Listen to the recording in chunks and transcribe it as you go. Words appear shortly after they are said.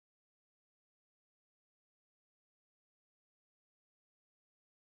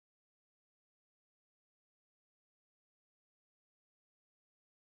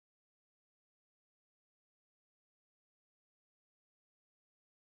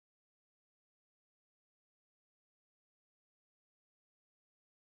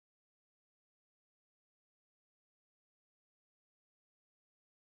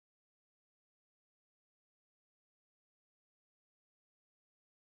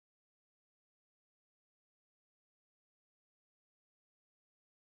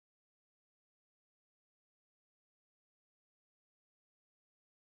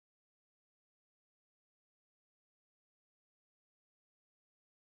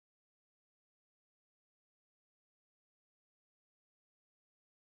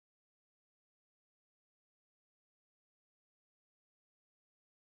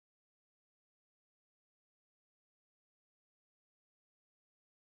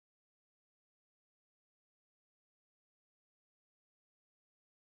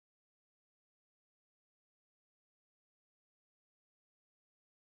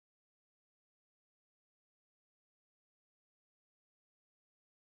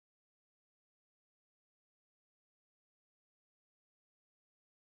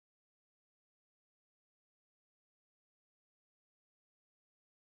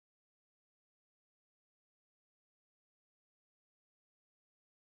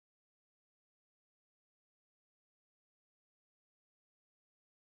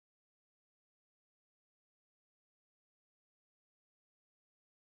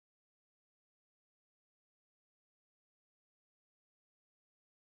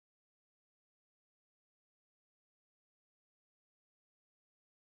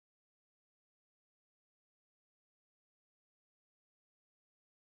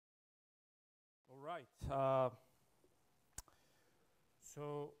right.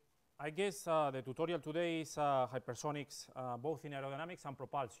 So I guess the tutorial today is hypersonics, both in aerodynamics and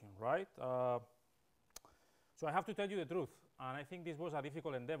propulsion, right? So I have to tell you the truth, and I think this was a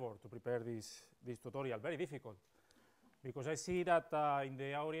difficult endeavor to prepare this tutorial, very difficult, because I see that in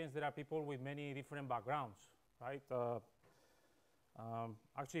the audience there are people with many different backgrounds, right?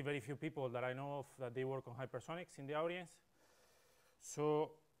 Actually, very few people that I know of that they work on hypersonics in the audience.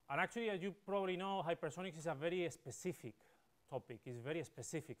 So, and actually, as you probably know, hypersonics is a very specific topic. It's very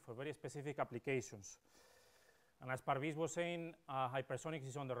specific for very specific applications. And as Parviz was saying, hypersonics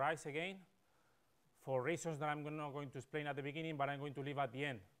is on the rise again for reasons that I'm not going to explain at the beginning, but I'm going to leave at the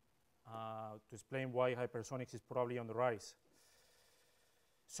end to explain why hypersonics is probably on the rise.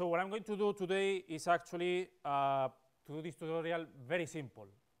 So what I'm going to do today is actually to do this tutorial very simple.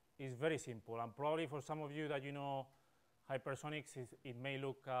 It's very simple, and probably for some of you that you know hypersonics, it may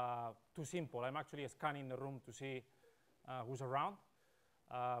look too simple. I'm actually scanning the room to see who's around.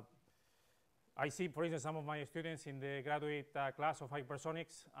 I see, for instance, some of my students in the graduate class of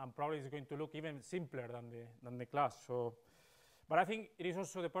hypersonics, and probably it's going to look even simpler than the class. So, but I think it is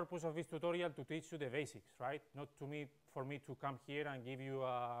also the purpose of this tutorial to teach you the basics, right? Not for me to come here and give you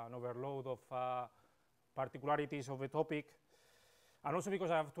an overload of particularities of the topic, and also because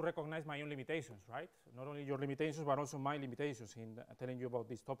I have to recognize my own limitations, right? Not only your limitations, but also my limitations in telling you about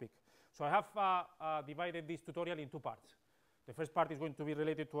this topic. So I have divided this tutorial in two parts. The first part is going to be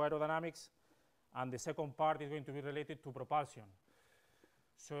related to aerodynamics, and the second part is going to be related to propulsion.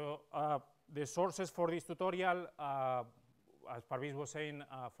 So the sources for this tutorial, as Parviz was saying,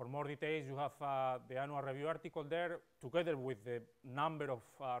 for more details, you have the annual review article there, together with the number of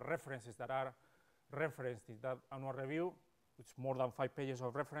references that are referenced in that annual review. It's more than 5 pages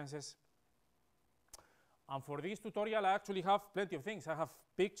of references. And for this tutorial, I actually have plenty of things. I have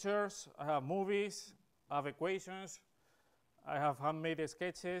pictures, I have movies, I have equations, I have handmade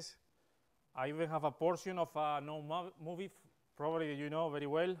sketches. I even have a portion of a known movie, probably you know very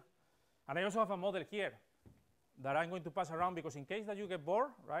well. And I also have a model here that I'm going to pass around, because in case that you get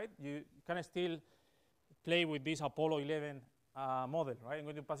bored, right, you can still play with this Apollo 11 model, right? I'm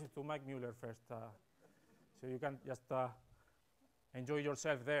going to pass it to Mike Mueller first, so you can just enjoy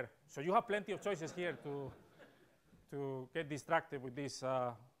yourself there. So you have plenty of choices here to get distracted with this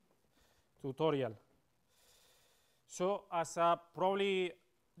tutorial. So as probably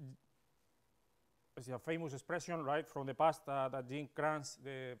it's a famous expression, right, from the past that Gene Kranz,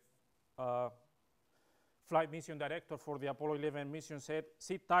 the flight mission director for the Apollo 11 mission, said,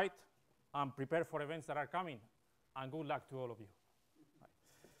 "Sit tight and prepare for events that are coming, and good luck to all of you." Right.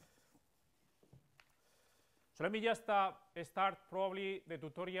 So let me just start probably the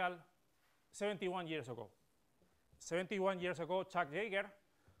tutorial 71 years ago. 71 years ago, Chuck Yeager,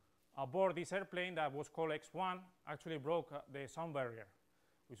 aboard this airplane that was called X-1, actually broke the sound barrier,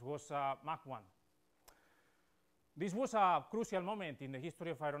 which was Mach 1. This was a crucial moment in the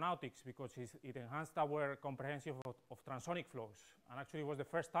history of aeronautics, because it enhanced our comprehension of transonic flows, and actually it was the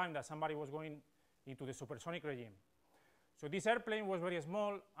first time that somebody was going into the supersonic regime. So this airplane was very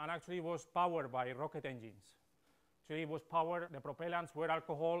small, and actually was powered by rocket engines. Actually it was powered, the propellants were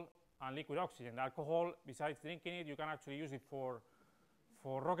alcohol and liquid oxygen. The alcohol, besides drinking it, you can actually use it for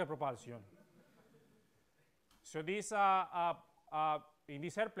rocket propulsion. So this in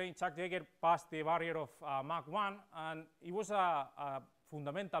this airplane, Chuck Yeager passed the barrier of Mach 1, and it was a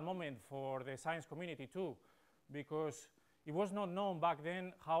fundamental moment for the science community too, because it was not known back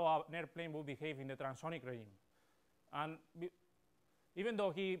then how an airplane would behave in the transonic regime. And even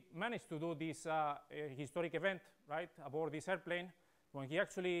though he managed to do this historic event, right, aboard this airplane, when he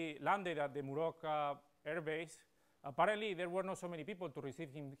actually landed at the Muroc Air Base, apparently there were not so many people to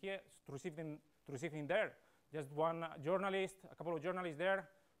receive him here, to receive him there. Just one journalist, a couple of journalists there,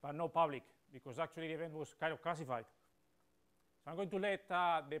 but no public, because actually the event was kind of classified. So I'm going to let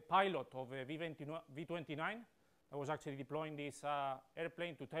the pilot of the V-29 that was actually deploying this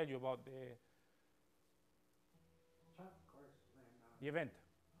airplane to tell you about the event.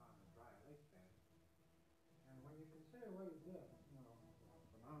 On a dry lake bed. And when you consider what he did, you know,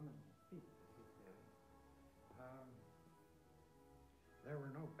 phenomenal feat that he did, there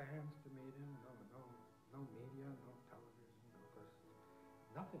were no bands to meet him, no media, no television, no this,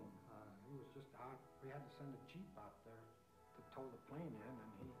 nothing. He was just out. We had to send a jeep out there to tow the plane in,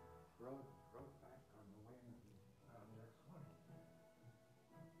 and he rode back on the wing of the X-1.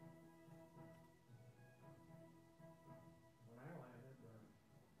 When I landed,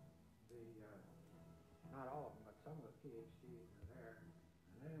 not all of them, but some of the Ph.D.s were there, and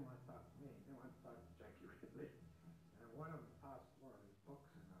they didn't want to talk to me. They wanted to talk to Jackie Ridley. And one of them tossed one of his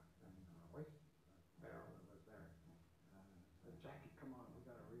books in a waste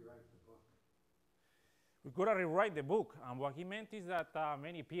we could rewrite the book. And what he meant is that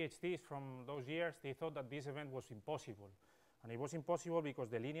many PhDs from those years, they thought that this event was impossible. And it was impossible because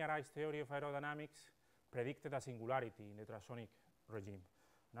the linearized theory of aerodynamics predicted a singularity in the transonic regime.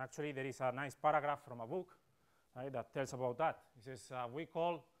 And actually, there is a nice paragraph from a book, right, that tells about that. It says, we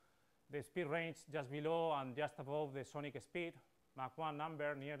call the speed range just below and just above the sonic speed, Mach 1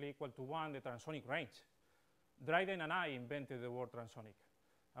 number nearly equal to 1, the transonic range. Dryden and I invented the word transonic.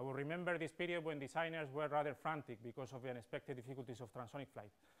 I will remember this period when designers were rather frantic because of the unexpected difficulties of transonic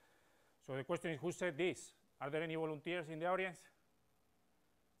flight. So the question is, who said this? Are there any volunteers in the audience?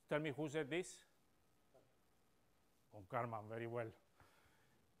 Tell me who said this? Von Karman, very well.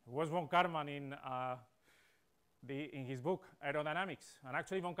 It was von Karman in his book, Aerodynamics. And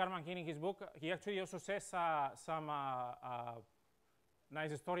actually, von Karman here in his book, he actually also says some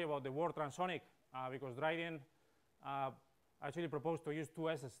nice story about the word transonic, because Dryden actually proposed to use two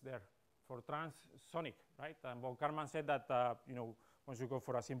S's there for transonic, right? And von Karman said that, once you go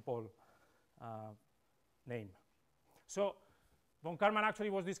for a simple name. So von Karman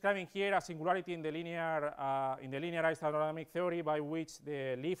actually was describing here a singularity in the linearized aerodynamic theory by which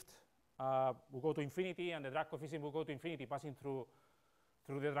the lift will go to infinity and the drag coefficient will go to infinity, passing through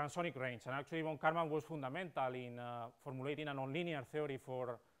the transonic range. And actually, von Karman was fundamental in formulating a nonlinear theory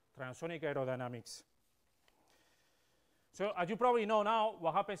for transonic aerodynamics. So as you probably know now,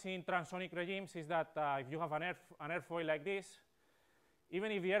 what happens in transonic regimes is that if you have an airfoil like this,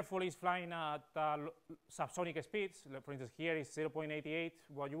 even if the airfoil is flying at subsonic speeds, for instance, here is 0.88,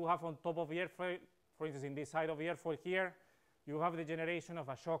 what you have on top of the airfoil, for instance, in this side of the airfoil here, you have the generation of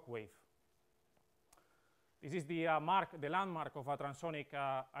a shock wave. This is the landmark of a transonic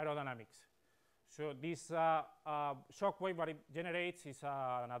aerodynamics. So this shock wave, what it generates is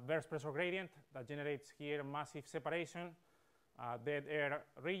an adverse pressure gradient that generates here massive separation, dead air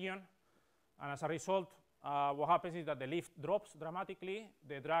region, and as a result, what happens is that the lift drops dramatically,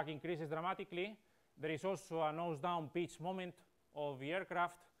 the drag increases dramatically. There is also a nose-down pitch moment of the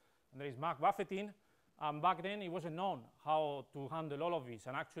aircraft, and there is Mach buffeting. And back then, it wasn't known how to handle all of this.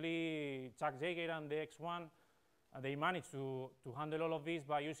 And actually, Chuck Yeager and the X1, they managed to handle all of this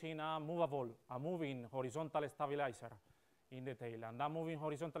by using a moving horizontal stabilizer in the tail. And that moving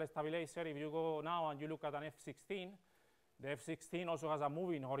horizontal stabilizer, if you go now and you look at an F-16, the F-16 also has a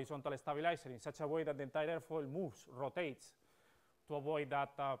moving horizontal stabilizer in such a way that the entire airfoil moves, rotates, to avoid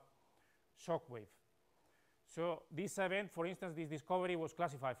that shock wave. So this event, for instance, this discovery was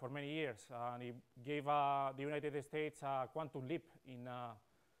classified for many years, and it gave the United States a quantum leap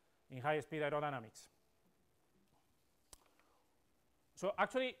in high-speed aerodynamics. So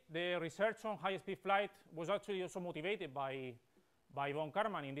actually, the research on high-speed flight was actually also motivated by von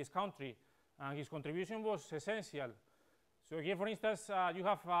Karman in this country, and his contribution was essential. So here, for instance, you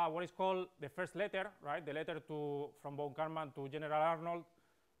have what is called the first letter, right? The letter from von Karman to General Arnold,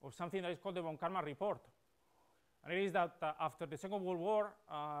 or something that is called the von Karman report. And it is that after the Second World War,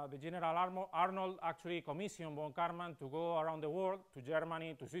 the General Arnold actually commissioned von Karman to go around the world, to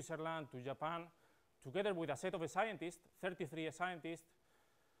Germany, to Switzerland, to Japan, together with a set of scientists, 33 scientists,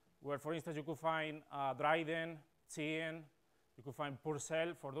 where, for instance, you could find Dryden, Chien, you could find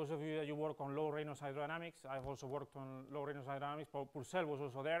Purcell. For those of you that you work on low Reynolds hydrodynamics, I've also worked on low Reynolds hydrodynamics, but Purcell was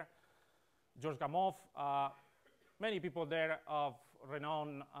also there. George Gamow, many people there of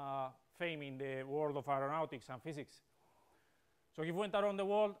renowned fame in the world of aeronautics and physics. So he went around the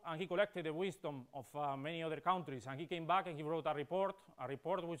world and he collected the wisdom of many other countries, and he came back and he wrote a report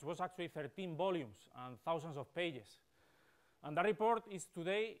which was actually 13 volumes and thousands of pages. And that report is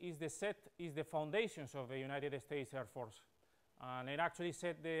today the foundations of the United States Air Force. And it actually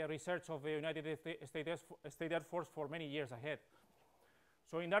set the research of the United States Air Force for many years ahead.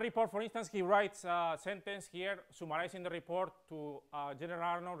 So in that report, for instance, he writes a sentence here summarizing the report to General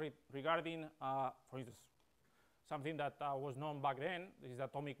Arnold regarding, for instance, something that was known back then. This is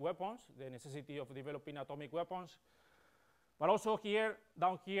atomic weapons, the necessity of developing atomic weapons. But also here,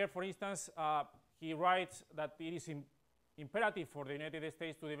 down here, for instance, he writes that it is imperative for the United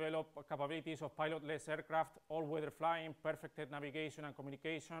States to develop capabilities of pilotless aircraft, all-weather flying, perfected navigation and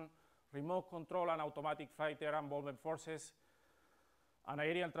communication, remote control and automatic fighter involvement forces, and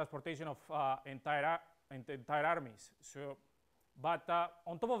aerial transportation of entire armies. So, but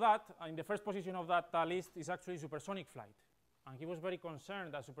on top of that, in the first position of that list is actually supersonic flight. And he was very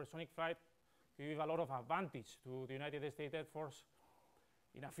concerned that supersonic flight could give a lot of advantage to the United States Air Force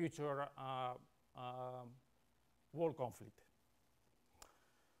in a future world conflict.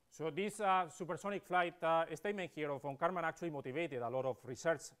 So this supersonic flight statement here of von Karman actually motivated a lot of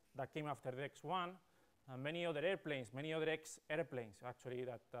research that came after the X-1 and many other airplanes, many other X airplanes actually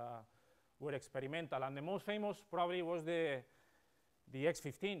that were experimental. And the most famous probably was the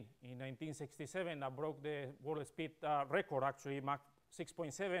X-15 in 1967 that broke the world speed record, actually, Mach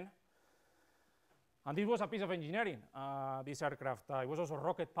 6.7. And this was a piece of engineering, this aircraft. It was also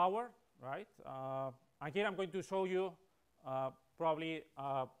rocket powered, right? And here I'm going to show you probably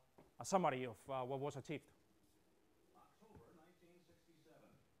a summary of what was achieved. October 1967.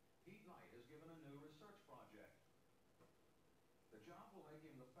 Pete Knight is given a new research project. The job will make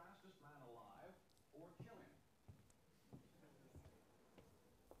him the fastest man alive or kill him.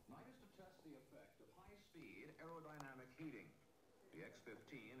 Knight is to test the effect of high-speed aerodynamic heating. The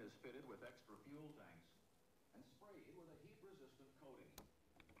X-15 is fitted with extra fuel tanks and sprayed with a heat-resistant coating.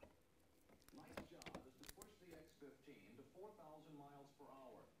 Knight's job is to push the X-15 to 4,000 miles per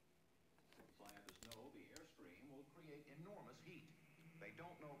hour. Scientists know the airstream will create enormous heat. They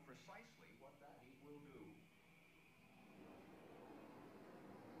don't know precisely what that heat will do.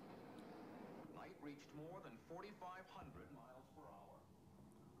 Knight reached more than 4,500 miles per hour.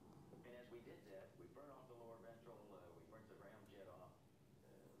 And as we did that, we burned off the lower ventral, we burnt the ramjet off.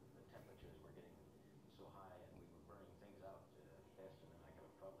 The temperatures were getting so high, and we were burning things out faster than I could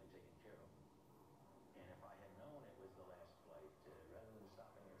have probably taken care of. And if I had known it was the last flight, rather than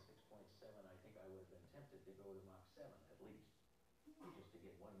stopping at 6.7, I think I would have been tempted to go to Mach 7 at least, just to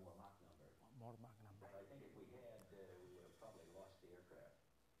get one more Mach number. One more Mach number. But I think if we had, we would have probably lost the aircraft.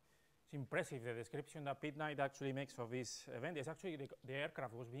 It's impressive, the description that Pete Knight actually makes of this event. Is actually the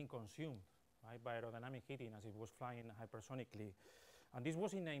aircraft was being consumed, right, by aerodynamic heating as it was flying hypersonically. And this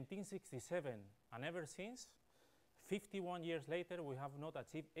was in 1967, and ever since, 51 years later, we have not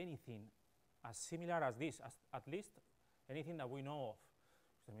achieved anything as similar as this, at least anything that we know of.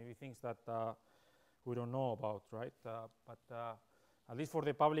 So maybe things that we don't know about, right? But at least for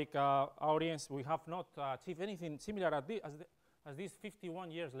the public audience, we have not achieved anything similar as this 51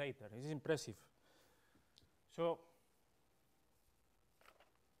 years later. This is impressive. So,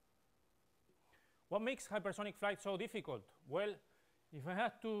 what makes hypersonic flight so difficult? Well, if I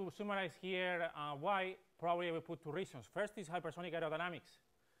had to summarize here why, probably I would put two reasons. First is hypersonic aerodynamics.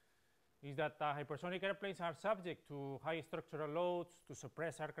 Is that hypersonic airplanes are subject to high structural loads, to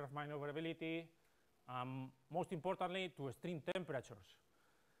suppress aircraft maneuverability, most importantly, to extreme temperatures.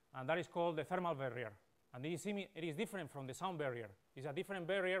 And that is called the thermal barrier. And it is different from the sound barrier. It's a different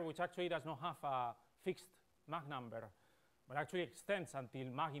barrier which actually does not have a fixed Mach number, but actually extends until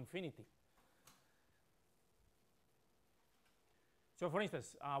Mach infinity. So for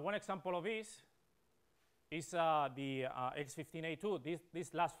instance, one example of this is the X-15A2,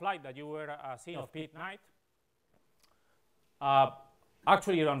 this last flight that you were seeing of Pete Knight.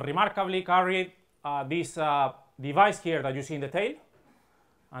 Actually, remarkably carried this device here that you see in the tail.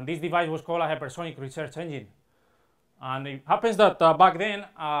 And this device was called a hypersonic research engine. And it happens that back then,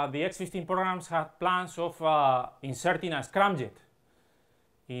 the X-15 programs had plans of inserting a scramjet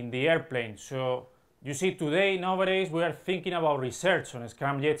in the airplane. So you see today, nowadays, we are thinking about research on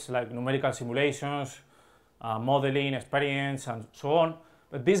scramjets, like numerical simulations, modeling, experience, and so on.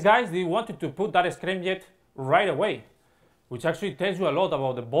 But these guys, they wanted to put that scramjet right away, which actually tells you a lot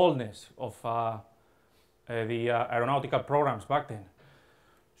about the boldness of the aeronautical programs back then.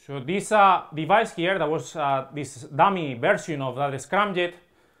 So this device here, that was this dummy version of that scramjet,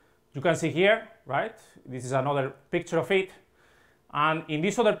 you can see here, right? This is another picture of it. And in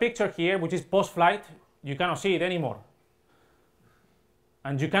this other picture here, which is post-flight, you cannot see it anymore.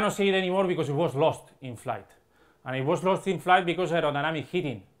 And you cannot see it anymore because it was lost in flight. And it was lost in flight because of aerodynamic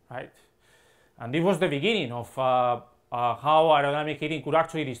heating, right? And this was the beginning of how aerodynamic heating could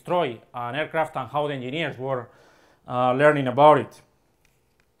actually destroy an aircraft and how the engineers were learning about it.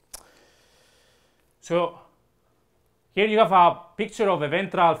 So here you have a picture of the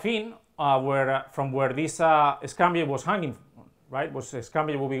ventral fin from where this scramjet was hanging, right?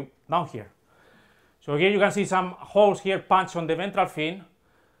 Scramjet will be down here. So here you can see some holes here punched on the ventral fin.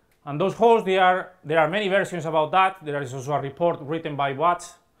 And those holes, there are many versions about that. There is also a report written by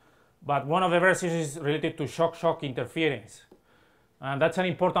Watts. But one of the versions is related to shock-shock interference. And that's an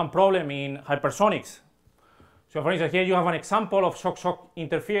important problem in hypersonics. So for instance, here you have an example of shock-shock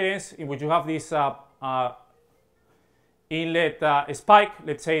interference in which you have this inlet spike,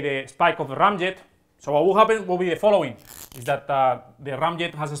 let's say the spike of the ramjet. So what will happen will be the following, is that the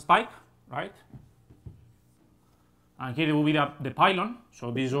ramjet has a spike, right? And here it will be the pylon,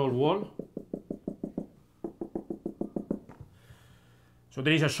 so this whole wall. So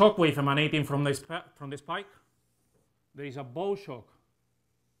there is a shock wave emanating from the spike. There is a bow shock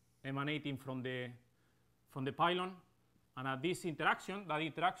emanating from the pylon. And at this interaction, that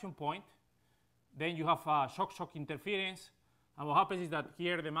interaction point, then you have shock-shock interference. And what happens is that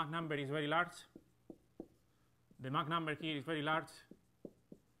here the Mach number is very large. The Mach number here is very large.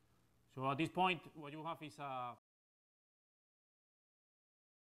 So at this point, what you have is a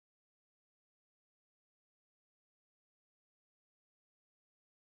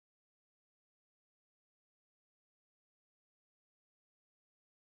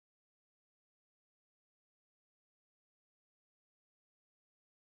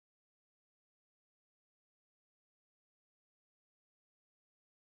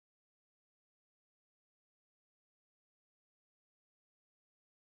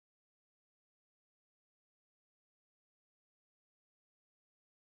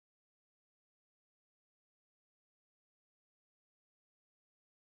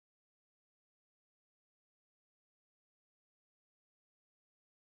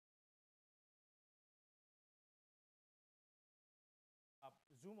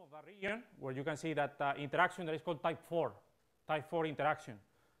zoom of the region where you can see that interaction that is called type 4 interaction,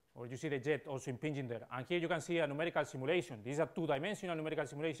 or you see the jet also impinging there. And here you can see a numerical simulation. This is a two-dimensional numerical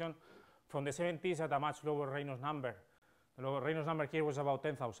simulation from the 70s at a much lower Reynolds number. The lower Reynolds number here was about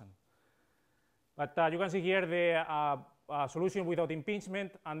 10,000. But you can see here the solution without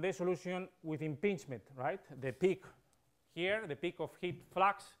impingement and the solution with impingement, right? The peak here, the peak of heat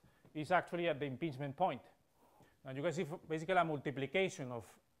flux, is actually at the impingement point. And you can see basically a multiplication of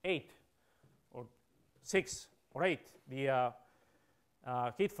 8 or 6 or 8, the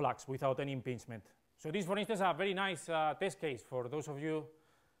heat flux without any impingement. So this, for instance, is a very nice test case for those of you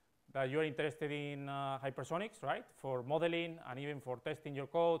that you're interested in hypersonics, right? For modeling and even for testing your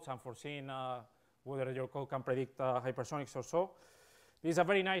codes and for seeing whether your code can predict hypersonics or so. This is a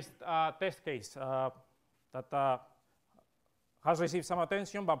very nice test case that has received some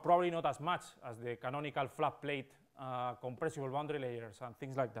attention, but probably not as much as the canonical flat plate compressible boundary layers and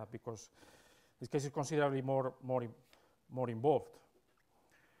things like that, because this case is considerably more involved.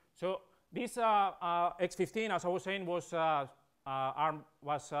 So this X-15, as I was saying, was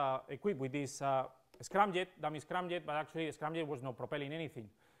equipped with this scramjet, dummy scramjet, but actually the scramjet was not propelling anything.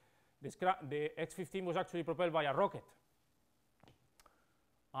 The X-15 was actually propelled by a rocket,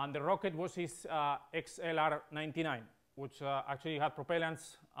 and the rocket was his XLR-99, which actually had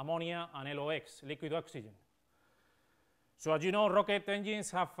propellants ammonia and LOX, liquid oxygen. So as you know, rocket engines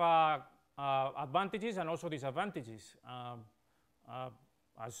have advantages and also disadvantages.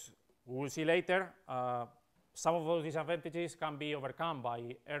 As we will see later, some of those disadvantages can be overcome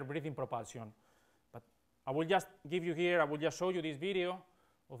by air-breathing propulsion. But I will just give you here, I will just show you this video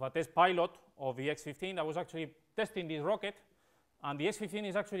of a test pilot of the X-15 that was actually testing this rocket, and the X-15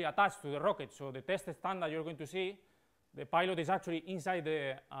 is actually attached to the rocket. So the test stand that you're going to see, the pilot is actually inside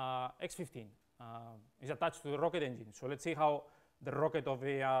the X-15. Is attached to the rocket engine. So let's see how the rocket of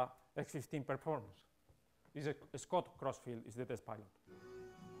the X-15 performs. This is Scott Crossfield, is the test pilot.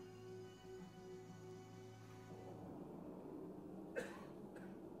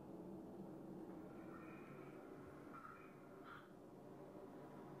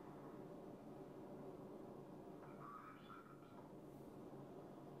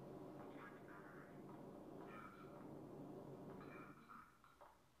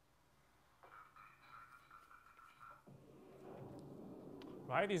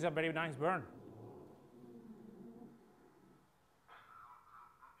 Right, this is a very nice burn.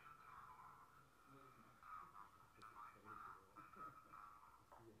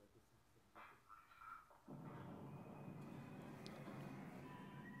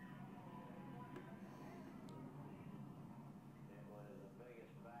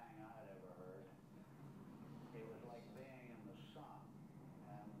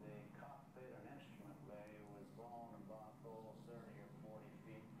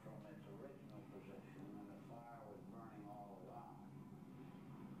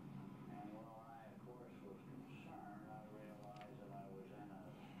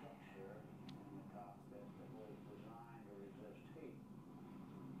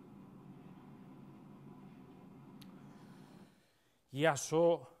 Yeah,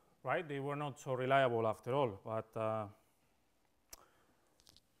 so, right, they were not so reliable after all. But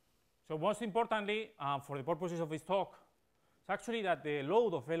so most importantly, for the purposes of this talk, it's actually that the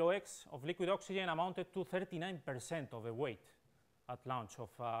load of LOX, of liquid oxygen, amounted to 39% of the weight at launch of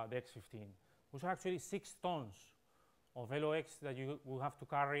the X-15, which are actually 6 tons of LOX that you will have to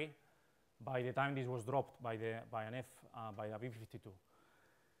carry by the time this was dropped by a B-52.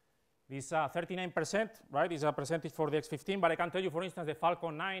 This 39%, right, is a percentage for the X-15, but I can tell you, for instance, the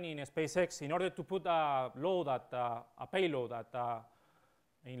Falcon 9 in SpaceX, in order to put a load at a payload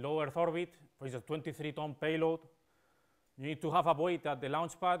in low Earth orbit, for instance, 23-ton payload, you need to have a weight at the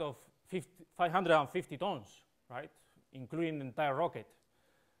launch pad of 550 tons, right? including the entire rocket.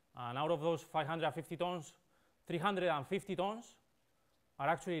 And out of those 550 tons, 350 tons are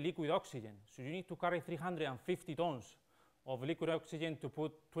actually liquid oxygen. So you need to carry 350 tons of liquid oxygen to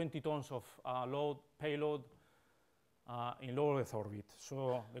put 20 tons of payload in low Earth orbit.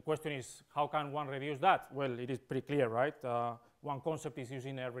 So the question is, how can one reduce that? Well, it is pretty clear, right? One concept is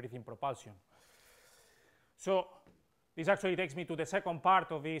using air-breathing propulsion. So this actually takes me to the second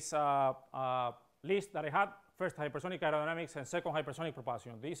part of this list that I had. First, hypersonic aerodynamics, and second, hypersonic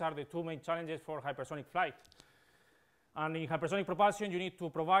propulsion. These are the two main challenges for hypersonic flight. And in hypersonic propulsion, you need to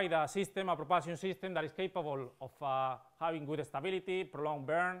provide a system, a propulsion system that is capable of having good stability, prolonged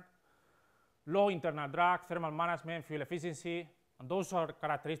burn, low internal drag, thermal management, fuel efficiency, and those are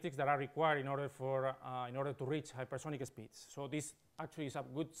characteristics that are required in order to reach hypersonic speeds. So this actually is a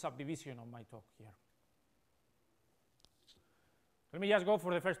good subdivision of my talk here. Let me just go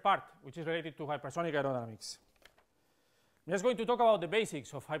for the first part, which is related to hypersonic aerodynamics. I'm just going to talk about the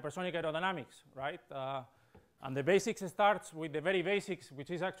basics of hypersonic aerodynamics, right? And the basics starts with the very basics,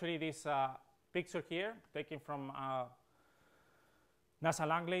 which is actually this picture here, taken from NASA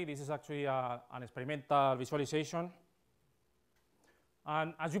Langley. This is actually an experimental visualization.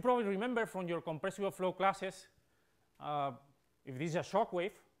 And as you probably remember from your compressible flow classes, if this is a shock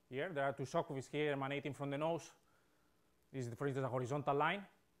wave here, there are two shock waves here emanating from the nose. This is, for instance, a horizontal line,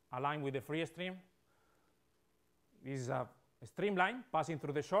 aligned with the free stream. This is a streamline passing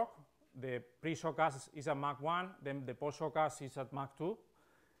through the shock. The pre-shock gas is at Mach 1, then the post-shock gas is at Mach 2.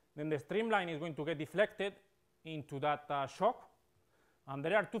 Then the streamline is going to get deflected into that shock. And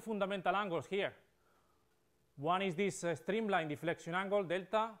there are two fundamental angles here. One is this streamline deflection angle,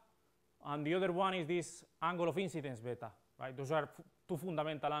 delta, and the other one is this angle of incidence, beta. Right? Those are two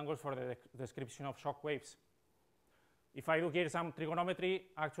fundamental angles for the description of shock waves. If I do here some trigonometry,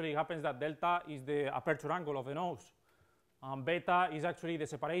 actually it happens that delta is the aperture angle of the nose. Beta is actually the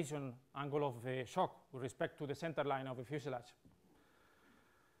separation angle of the shock with respect to the center line of the fuselage.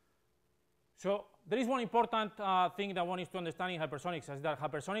 So there is one important thing that one needs to understand in hypersonics, is that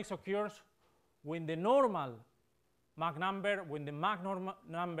hypersonics occurs when the normal Mach number, when the Mach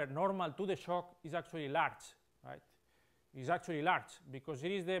number normal to the shock is actually large, right? It's actually large because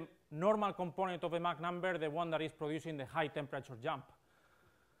it is the normal component of the Mach number, the one that is producing the high temperature jump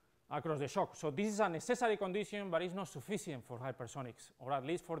across the shock. So this is a necessary condition, but it's not sufficient for hypersonics, or at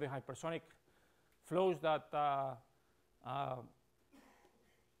least for the hypersonic flows that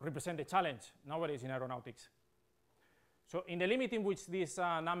represent the challenge nowadays in aeronautics. So in the limit in which this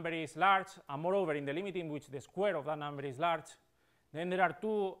number is large, and moreover in the limit in which the square of that number is large, then there are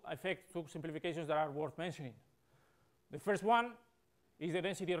two simplifications that are worth mentioning. The first one is the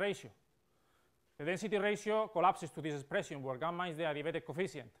density ratio. The density ratio collapses to this expression where gamma is the adiabatic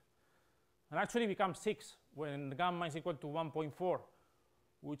coefficient, and actually becomes 6 when gamma is equal to 1.4,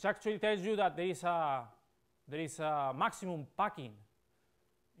 which actually tells you that there is a maximum packing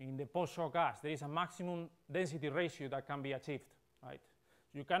in the post-shock gas. There is a maximum density ratio that can be achieved, right?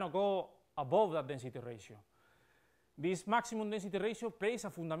 You cannot go above that density ratio. This maximum density ratio plays a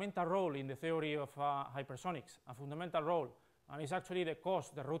fundamental role in the theory of hypersonics, a fundamental role, and it's actually the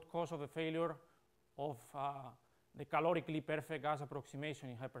root cause of the failure of the calorically perfect gas approximation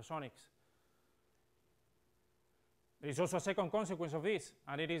in hypersonics. There is also a second consequence of this,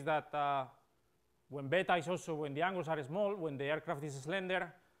 and it is that when beta is also, when the angles are small, when the aircraft is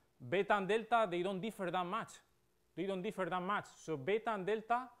slender, beta and delta, they don't differ that much. They don't differ that much. So beta and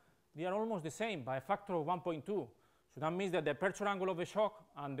delta, they are almost the same by a factor of 1.2. So that means that the aperture angle of the shock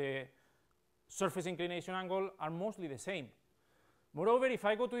and the surface inclination angle are mostly the same. Moreover, if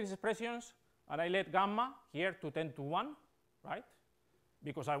I go to these expressions and I let gamma here to tend to 1, right,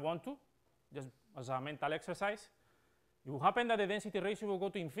 because I want to, just as a mental exercise, it will happen that the density ratio will go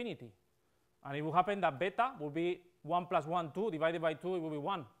to infinity. And it will happen that beta will be 1 plus 1, 2, divided by 2, it will be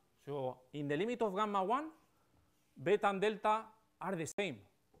 1. So in the limit of gamma 1, beta and delta are the same.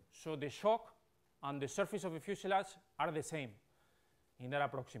 So the shock and the surface of the fuselage are the same in that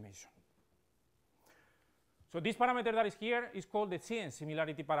approximation. So this parameter that is here is called the Zien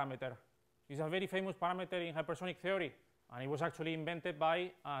similarity parameter. It's a very famous parameter in hypersonic theory, and it was actually invented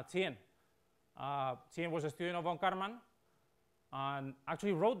by Zien. Zien was a student of von Karman, and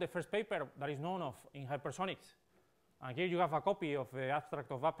actually wrote the first paper that is known of in hypersonics. And here you have a copy of the abstract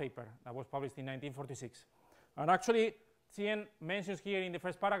of that paper that was published in 1946. And actually, Zien mentions here in the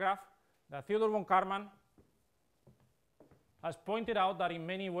first paragraph that Theodor von Karman has pointed out that in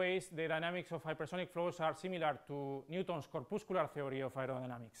many ways the dynamics of hypersonic flows are similar to Newton's corpuscular theory of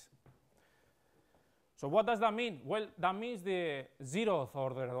aerodynamics. So what does that mean? Well, that means the zeroth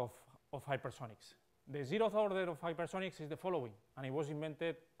order of hypersonics. The 0th order of hypersonics is the following, and it was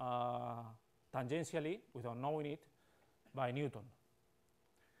invented tangentially, without knowing it, by Newton.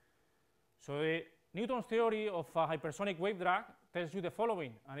 So Newton's theory of hypersonic wave drag tells you the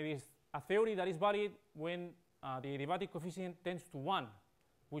following, and it is a theory that is valid when the adiabatic coefficient tends to 1,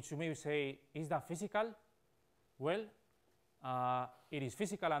 which you may say, is that physical? Well, it is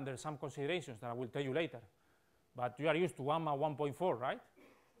physical under some considerations that I will tell you later, but you are used to 1 at 1.4, right?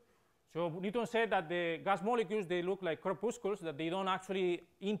 So Newton said that the gas molecules, they look like corpuscles, that they don't actually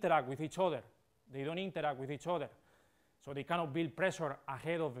interact with each other. They don't interact with each other. So they cannot build pressure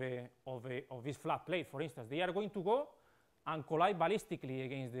ahead of this flat plate, for instance. They are going to go and collide ballistically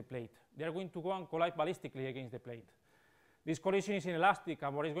against the plate. They are going to go and collide ballistically against the plate. This collision is inelastic,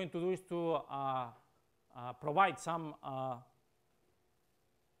 and what it's going to do is to provide some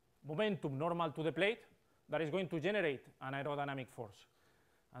momentum normal to the plate that is going to generate an aerodynamic force.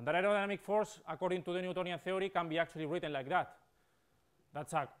 And that aerodynamic force, according to the Newtonian theory, can be actually written like that.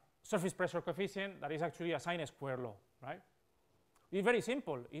 That's a surface pressure coefficient that is actually a sine square law, right? It's very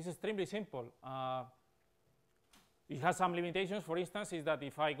simple. It's extremely simple. It has some limitations. For instance, is that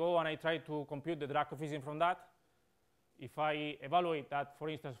if I go and I try to compute the drag coefficient from that, if I evaluate that, for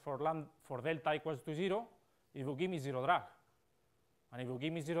instance, for delta equals to 0, it will give me 0 drag. And it will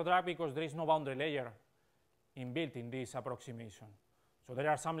give me 0 drag because there is no boundary layer inbuilt in this approximation. So there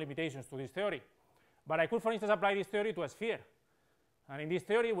are some limitations to this theory. But I could, for instance, apply this theory to a sphere. And in this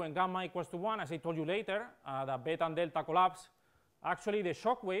theory, when gamma equals to 1, as I told you later, that beta and delta collapse, actually the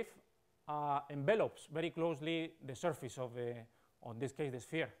shock wave envelops very closely the surface of the, in this case, the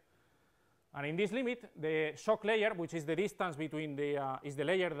sphere. And in this limit, the shock layer, which is the distance between the, is the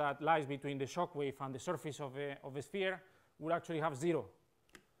layer that lies between the shock wave and the surface of the sphere, would actually have zero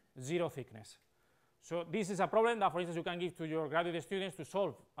thickness. So this is a problem that, for instance, you can give to your graduate students to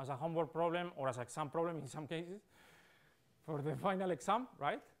solve as a homework problem or as an exam problem in some cases for the final exam,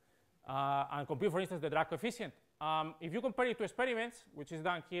 right? And compute, for instance, the drag coefficient. If you compare it to experiments, which is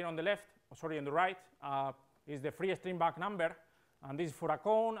done here on the left, or sorry, on the right, is the free stream back number, and this is for a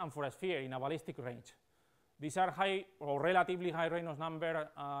cone and for a sphere in a ballistic range. These are high or relatively high Reynolds number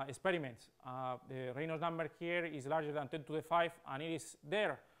experiments. The Reynolds number here is larger than 10 to the 5, and it is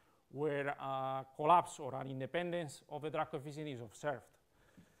there where collapse or an independence of the drag coefficient is observed.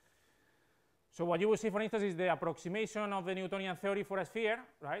 So what you will see, for instance, is the approximation of the Newtonian theory for a sphere,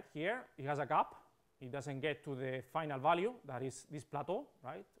 right? Here, it has a gap. It doesn't get to the final value, that is this plateau,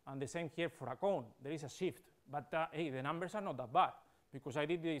 right? And the same here for a cone. There is a shift. But hey, the numbers are not that bad, because I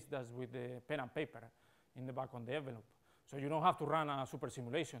did this with the pen and paper in the back on the envelope. So you don't have to run a super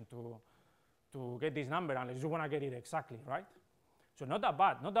simulation to get this number unless you want to get it exactly, right? So not that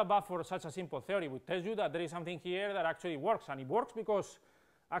bad for such a simple theory, which tells you that there is something here that actually works. And it works because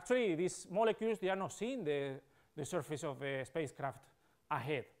actually these molecules, they are not seeing the surface of the spacecraft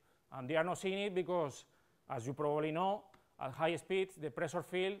ahead. And they are not seeing it because, as you probably know, at high speeds, the pressure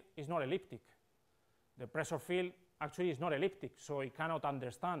field is not elliptic. The pressure field actually is not elliptic, so it cannot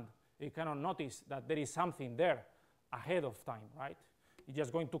understand, it cannot notice that there is something there ahead of time, right? It's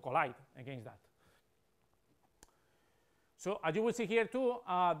just going to collide against that. So as you will see here too,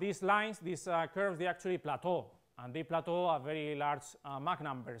 these lines, these curves, they actually plateau, and they plateau at very large Mach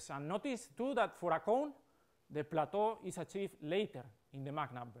numbers. And notice too that for a cone, the plateau is achieved later in the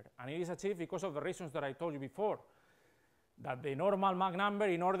Mach number, and it is achieved because of the reasons that I told you before, that the normal Mach number,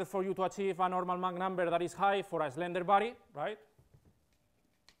 in order for you to achieve a normal Mach number that is high for a slender body, right?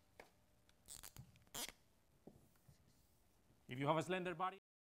 If you have a slender body,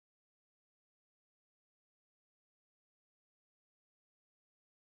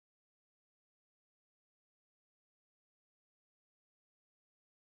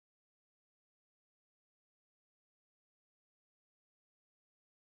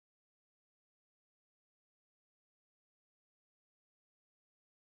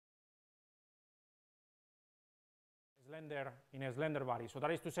 in a slender body. So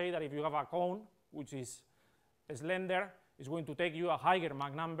that is to say that if you have a cone, which is slender, it's going to take you a higher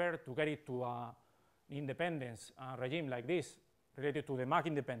Mach number to get it to an independence regime like this, related to the Mach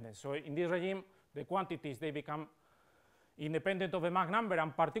independence. So in this regime, the quantities, they become independent of the Mach number,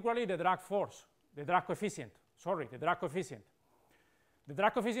 and particularly the drag force, the drag coefficient, sorry, the drag coefficient. The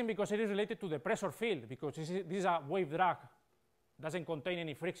drag coefficient, because it is related to the pressure field, because this is a wave drag, doesn't contain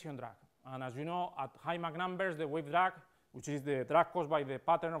any friction drag. And as you know, at high Mach numbers, the wave drag, which is the drag caused by the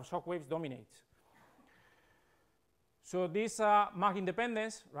pattern of shock waves, dominates. So this Mach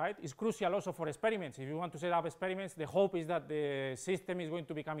independence, right, is crucial also for experiments. If you want to set up experiments, the hope is that the system is going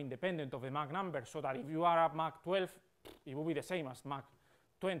to become independent of the Mach number, so that if you are at Mach 12, it will be the same as Mach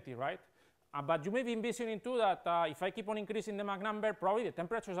 20, right? But you may be envisioning too that if I keep on increasing the Mach number, probably the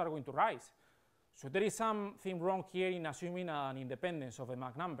temperatures are going to rise. So there is something wrong here in assuming an independence of the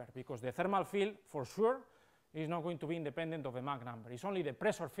Mach number, because the thermal field, for sure, is not going to be independent of the Mach number. It's only the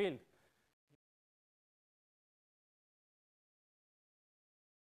pressure field.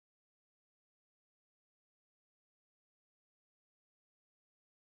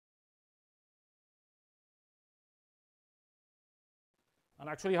 And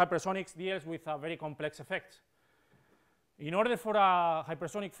actually, hypersonics deals with very complex effects. In order for a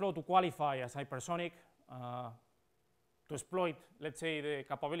hypersonic flow to qualify as hypersonic, to exploit, let's say, the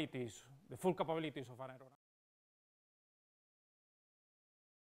capabilities, the full capabilities of an aerodynamic,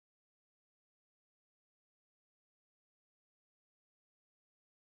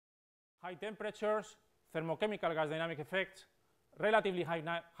 high temperatures, thermochemical gas dynamic effects, relatively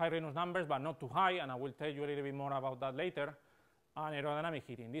high Reynolds numbers, but not too high, and I will tell you a little bit more about that later, and aerodynamic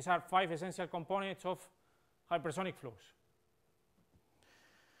heating. These are 5 essential components of hypersonic flows.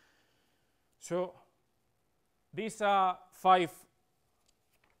 So these five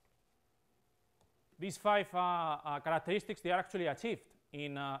characteristics, they are actually achieved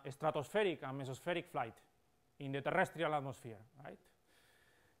in stratospheric and mesospheric flight in the terrestrial atmosphere, right?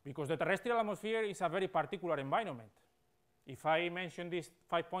 Because the terrestrial atmosphere is a very particular environment. If I mention these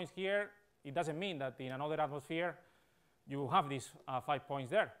 5 points here, it doesn't mean that in another atmosphere you have these 5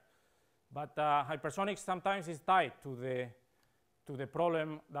 points there. But hypersonics sometimes is tied to the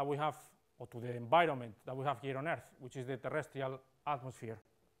problem that we have, or to the environment that we have here on Earth, which is the terrestrial atmosphere.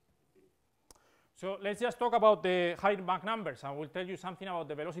 So let's just talk about the high Mach numbers. I will tell you something about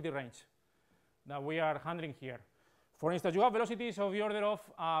the velocity range that we are handling here. For instance, you have velocities of the order of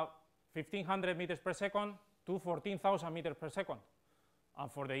 1,500 meters per second to 14,000 meters per second.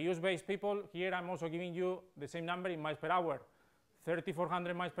 And for the US-based people, here I'm also giving you the same number in miles per hour,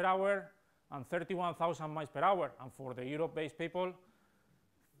 3,400 miles per hour and 31,000 miles per hour. And for the Europe-based people,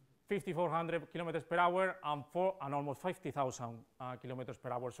 5,400 kilometers per hour and almost 50,000 kilometers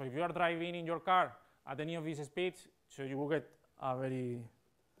per hour. So if you are driving in your car at any of these speeds, so you will get a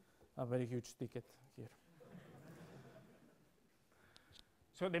very huge ticket here.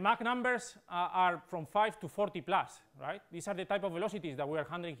 So the Mach numbers are from 5 to 40 plus, right? These are the type of velocities that we are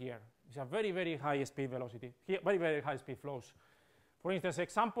handling here. These are very, very high speed velocity, very, very high speed flows. For instance,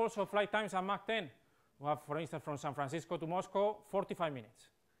 examples of flight times at Mach 10. We have, for instance, from San Francisco to Moscow, 45 minutes.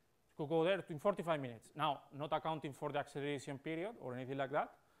 You could go there in 45 minutes. Now, not accounting for the acceleration period or anything like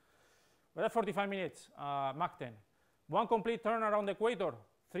that, but at 45 minutes, Mach 10. One complete turn around the equator,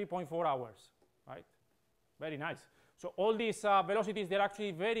 3.4 hours, right? Very nice. So all these velocities, they're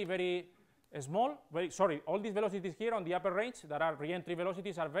actually very, very small. All these velocities here on the upper range that are re-entry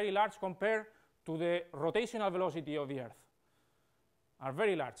velocities are very large compared to the rotational velocity of the Earth. Are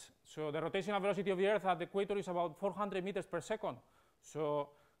very large. So the rotational velocity of the Earth at the equator is about 400 meters per second. So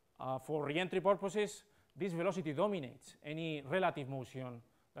for re-entry purposes, this velocity dominates any relative motion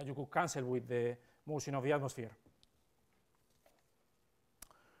that you could cancel with the motion of the atmosphere.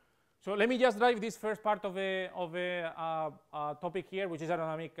 So let me just drive this first part of the topic here, which is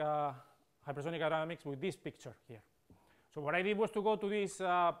hypersonic aerodynamics, with this picture here. So what I did was to go to these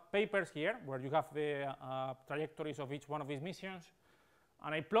papers here, where you have the trajectories of each one of these missions,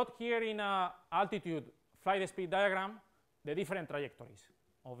 and I plot here in altitude flight speed diagram the different trajectories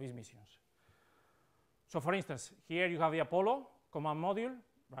of these missions. So for instance, here you have the Apollo command module,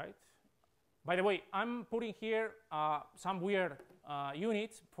 right? By the way, I'm putting here some weird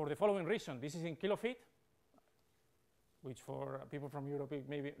units for the following reason. This is in kilofeet, which for people from Europe it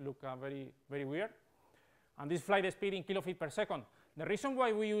may look very, very weird. And this flight speed in kilofeet per second. The reason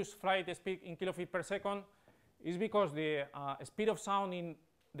why we use flight speed in kilofeet per second is because the speed of sound in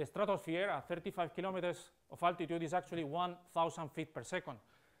the stratosphere at 35 kilometers of altitude is actually 1,000 feet per second.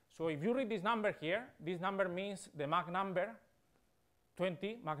 So if you read this number here, this number means the Mach number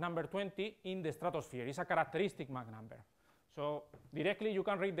 20 in the stratosphere. It's a characteristic Mach number. So directly you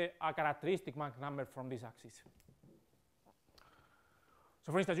can read a characteristic Mach number from this axis.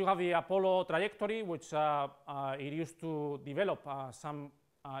 So for instance, you have the Apollo trajectory, which it used to develop some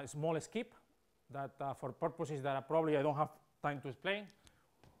small skip that for purposes that probably I don't have time to explain.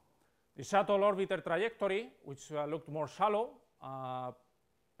 The shuttle orbiter trajectory, which looked more shallow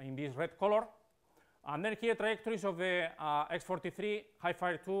in this red color. And then here trajectories of the X-43,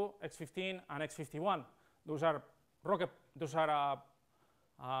 Hi-Fire 2, X-15, and X-51. Those are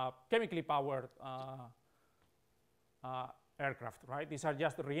chemically powered aircraft, right? These are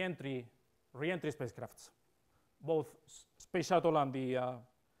just re-entry spacecrafts, both Space Shuttle and the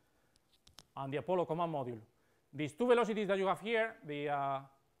Apollo command module. These two velocities that you have here, the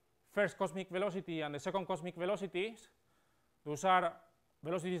first cosmic velocity and the second cosmic velocities, those are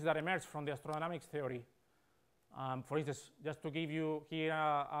velocities that emerge from the astrodynamics theory. For instance, just to give you here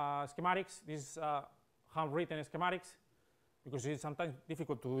schematics, this is handwritten schematics, because it's sometimes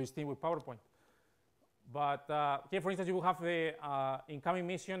difficult to distinguish with PowerPoint. But here, for instance, you will have the incoming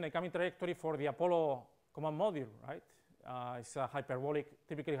mission, the incoming trajectory for the Apollo command module, right? It's a hyperbolic,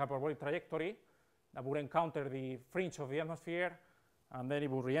 typically hyperbolic trajectory that would encounter the fringe of the atmosphere, and then it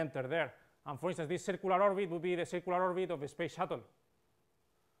would re-enter there. And for instance, this circular orbit would be the circular orbit of the space shuttle.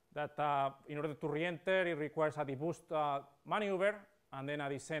 That in order to re-enter, it requires a deboost maneuver and then a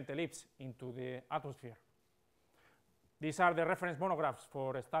descent ellipse into the atmosphere. These are the reference monographs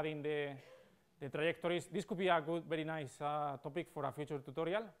for studying the trajectories. This could be a good, very nice topic for a future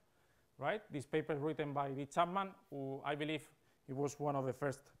tutorial, right? This paper is written by D. Chapman, who I believe he was one of the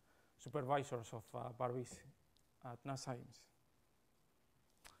first supervisors of Barbies at NASA.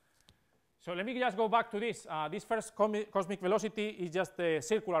 So let me just go back to this. This first cosmic velocity is just the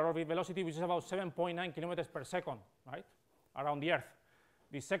circular orbit velocity, which is about 7.9 kilometers per second, right, around the Earth.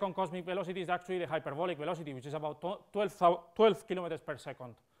 The second cosmic velocity is actually the hyperbolic velocity, which is about 12 kilometers per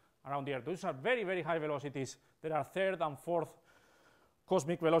second around the Earth. Those are very, very high velocities. There are third and fourth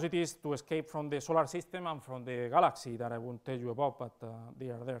cosmic velocities to escape from the solar system and from the galaxy that I won't tell you about, but they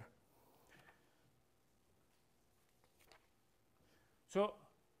are there. So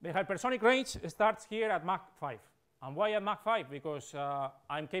the hypersonic range starts here at Mach 5. And why at Mach 5? Because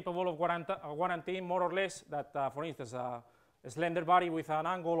I'm capable of guaranteeing more or less that, for instance, a slender body with an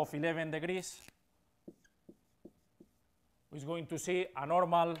angle of 11 degrees is going to see a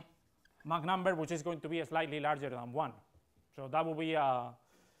normal Mach number, which is going to be slightly larger than 1. So that would be a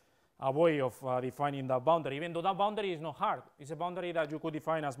way of defining that boundary, even though that boundary is not hard. It's a boundary that you could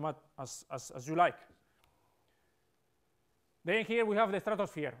define as much as you like. Then here we have the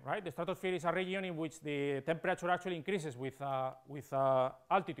stratosphere, right? The stratosphere is a region in which the temperature actually increases with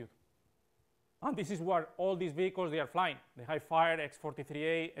altitude. And this is where all these vehicles, they are flying, the Hi-Fire,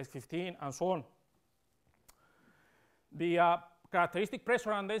 X-43A, X-15, and so on. The characteristic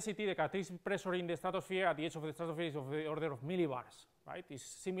pressure and density, the characteristic pressure in the stratosphere at the edge of the stratosphere is of the order of millibars, right? It's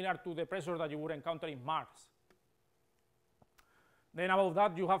similar to the pressure that you would encounter in Mars. Then above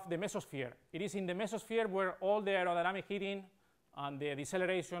that, you have the mesosphere. It is in the mesosphere where all the aerodynamic heating and the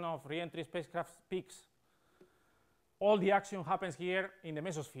deceleration of re-entry spacecraft peaks. All the action happens here in the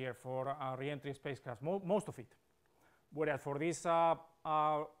mesosphere for re-entry spacecraft, most of it. Whereas for this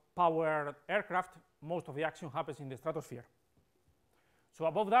powered aircraft, most of the action happens in the stratosphere. So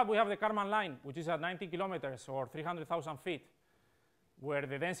above that, we have the Kármán line, which is at 90 kilometers or 300,000 feet, where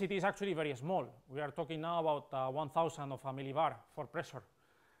the density is actually very small. We are talking now about 1,000 of a millibar for pressure.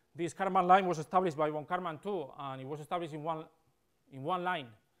 This Kármán line was established by von Karman too, and it was established in one line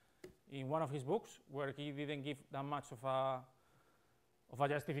in one of his books, where he didn't give that much of a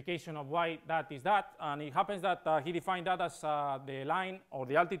justification of why that is that. And it happens that he defined that as the line or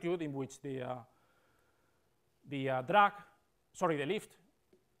the altitude in which the lift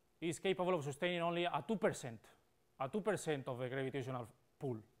is capable of sustaining only a 2% of the gravitational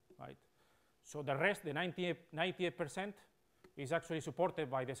pull, right? So the rest, the 98%, is actually supported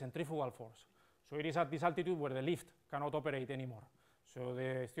by the centrifugal force. So it is at this altitude where the lift cannot operate anymore. So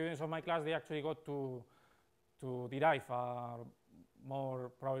the students of my class, they actually got to derive a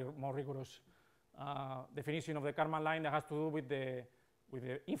probably more rigorous definition of the Kármán line that has to do with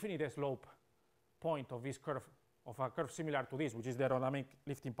the infinite slope point of this curve, of a curve similar to this, which is the aerodynamic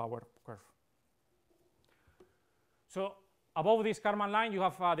lifting power curve. So above this Kármán line, you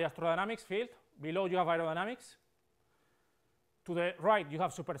have the astrodynamics field. Below, you have aerodynamics. To the right, you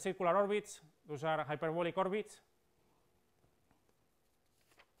have supercircular orbits. Those are hyperbolic orbits.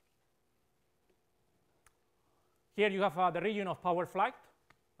 Here you have the region of power flight,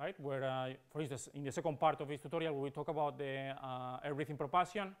 right, where, for instance, in the second part of this tutorial, we will talk about the air-breathing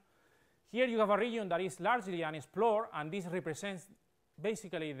propulsion. Here you have a region that is largely unexplored, and this represents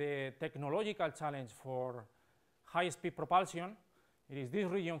basically the technological challenge for high-speed propulsion. It is this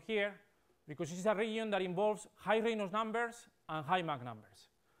region here, because it's a region that involves high Reynolds numbers and high Mach numbers.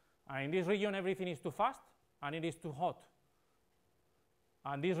 And in this region, everything is too fast, and it is too hot.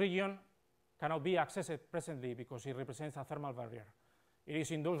 And this region cannot be accessed presently because it represents a thermal barrier. It is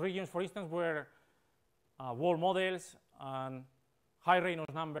in those regions, for instance, where wall models and high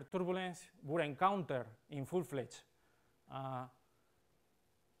Reynolds number turbulence would encounter in full-fledged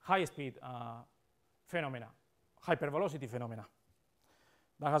high-speed phenomena, hypervelocity phenomena.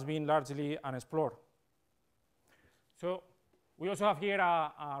 That has been largely unexplored. So we also have here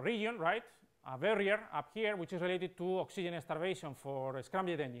a region, right, a barrier up here, which is related to oxygen starvation for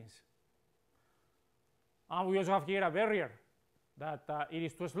scramjet engines. And we also have here a barrier that it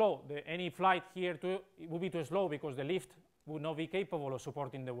is too slow. Any flight here it would be too slow because the lift would not be capable of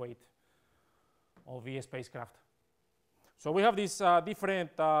supporting the weight of the spacecraft. So we have these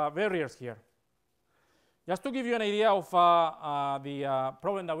different barriers here. Just to give you an idea of the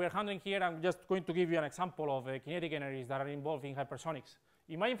problem that we are handling here, I'm just going to give you an example of the kinetic energies that are involved in hypersonics.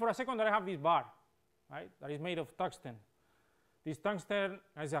 Imagine for a second that I have this bar, right, that is made of tungsten. This tungsten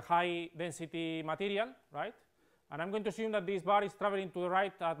is a high density material, right? And I'm going to assume that this bar is traveling to the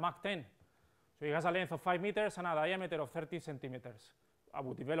right at Mach 10. So it has a length of 5 meters and a diameter of 30 centimeters. I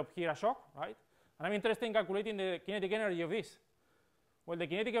would develop here a shock, right? And I'm interested in calculating the kinetic energy of this. Well, the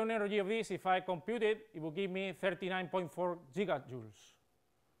kinetic energy of this, if I compute it, it will give me 39.4 gigajoules.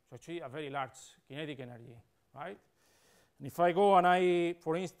 So actually a very large kinetic energy, right? And if I go and I,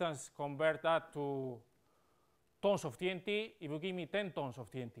 for instance, convert that to tons of TNT, it will give me 10 tons of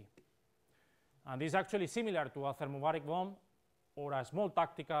TNT. And this is actually similar to a thermobaric bomb or a small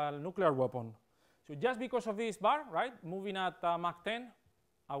tactical nuclear weapon. So just because of this bar, right, moving at Mach 10,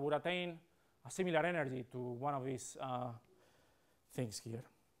 I would attain a similar energy to one of these things here.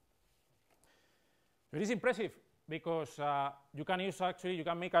 It is impressive because you can use actually, you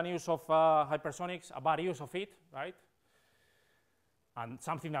can make an use of hypersonics, a bad use of it, right? And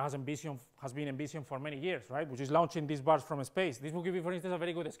something that has been envisioned for many years, right? Which is launching these bars from space. This will give you, for instance, a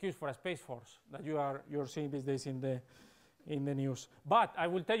very good excuse for a space force that you're seeing these days in the news. But I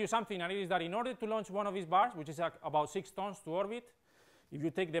will tell you something, and it is that in order to launch one of these bars, which is about 6 tons to orbit, if you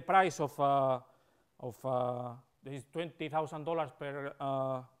take the price of this is $20,000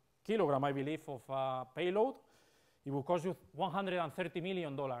 per kilogram, I believe, of payload, it will cost you $130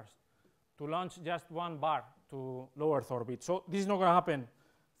 million to launch just one bar to low Earth orbit. So this is not going to happen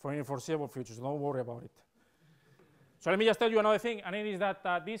for any foreseeable future, so don't worry about it. So let me just tell you another thing, and it is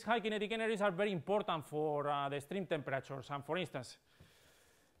that these high kinetic energies are very important for the extreme temperatures. And for instance,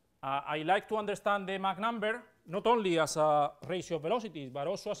 I like to understand the Mach number not only as a ratio of velocities, but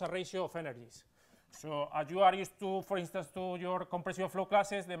also as a ratio of energies. So as you are used to, for instance, to your compressive flow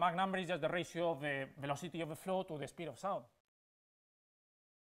classes, the Mach number is just the ratio of the velocity of the flow to the speed of sound.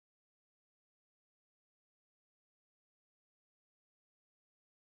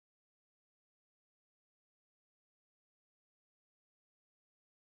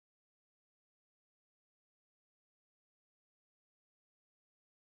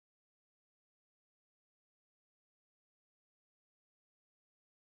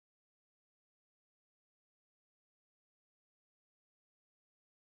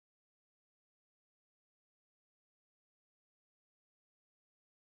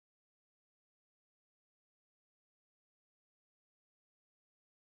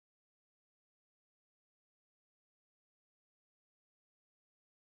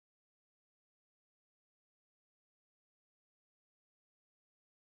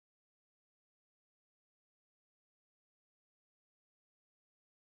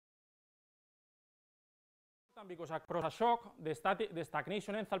 Because across a shock, the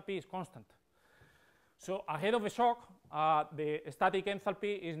stagnation enthalpy is constant. So ahead of the shock, the static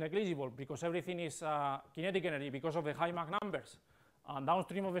enthalpy is negligible because everything is kinetic energy because of the high Mach numbers. And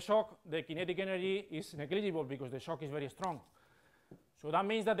downstream of the shock, the kinetic energy is negligible because the shock is very strong. So that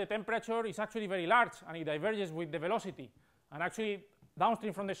means that the temperature is actually very large and it diverges with the velocity. And actually,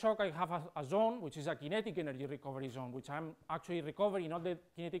 downstream from the shock, I have a zone which is a kinetic energy recovery zone, which I'm actually recovering all the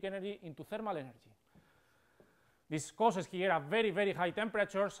kinetic energy into thermal energy. This causes here a very, very high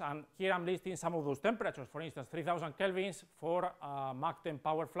temperatures, and here I'm listing some of those temperatures. For instance, 3,000 kelvins for a Mach 10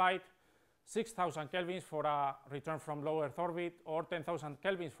 power flight, 6,000 kelvins for a return from low Earth orbit, or 10,000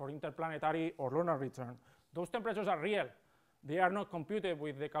 kelvins for interplanetary or lunar return. Those temperatures are real. They are not computed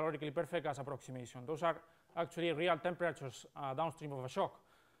with the calorically perfect gas approximation. Those are actually real temperatures downstream of a shock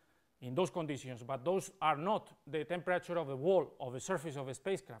in those conditions, but those are not the temperature of the wall of the surface of a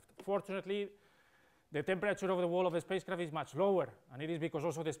spacecraft. Fortunately, the temperature of the wall of the spacecraft is much lower, and it is because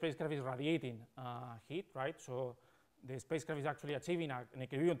also the spacecraft is radiating heat, right? So the spacecraft is actually achieving an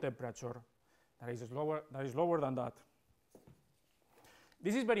equilibrium temperature that is lower than that.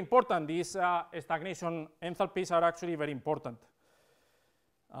 This is very important. These stagnation enthalpies are actually very important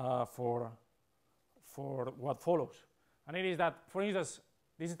for what follows. And it is that, for instance,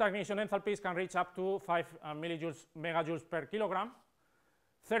 these stagnation enthalpies can reach up to 5 megajoules per kilogram,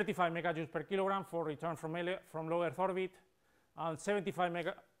 35 megajoules per kilogram for return from low Earth orbit, and 75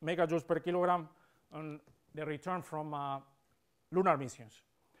 megajoules per kilogram on the return from lunar missions.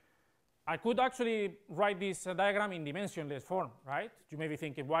 I could actually write this diagram in dimensionless form, right? You may be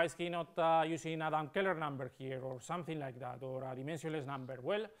thinking, why is he not using a Dan-Keller number here or something like that, or a dimensionless number?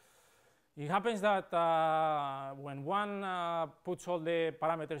 Well, it happens that when one puts all the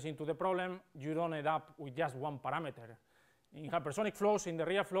parameters into the problem, you don't end up with just one parameter. In hypersonic flows, in the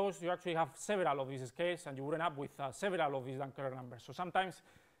real flows, you actually have several of these scales, and you would end up with several of these Dan-Keller numbers. So sometimes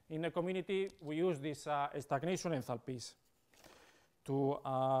in the community, we use these stagnation enthalpies to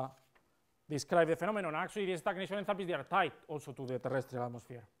describe the phenomenon. Actually, these stagnation enthalpies, they are tied also to the terrestrial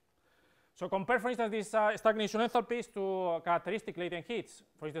atmosphere. So compare, for instance, these stagnation enthalpies to characteristic latent heats.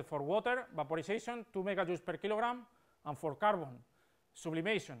 For instance, for water, vaporization, 2 megajoules per kilogram, and for carbon,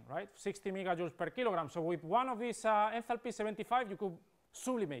 sublimation, right, 60 megajoules per kilogram. So with one of these enthalpies, 75, you could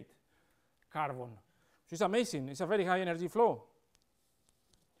sublimate carbon, which is amazing. It's a very high energy flow.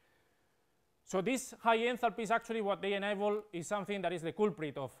 So these high enthalpies, actually what they enable is something that is the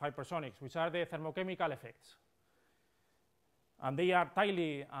culprit of hypersonics, which are the thermochemical effects. And they are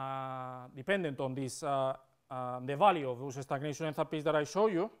tightly dependent on this, the value of those stagnation enthalpies that I show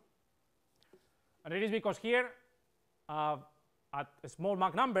you. And it is because here, at small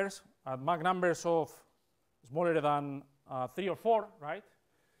Mach numbers, at Mach numbers of smaller than 3 or 4, right,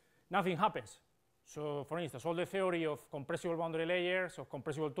 nothing happens. So, for instance, all the theory of compressible boundary layers, of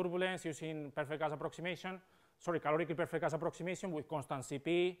compressible turbulence using perfect gas approximation, sorry, calorically perfect gas approximation with constant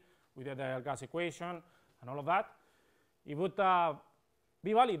CP, with the ideal gas equation, and all of that, it would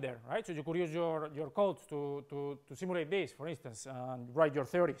be valid there, right? So you could use your codes to simulate this, for instance, and write your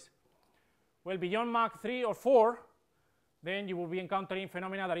theories. Well, beyond Mach 3 or 4, then you will be encountering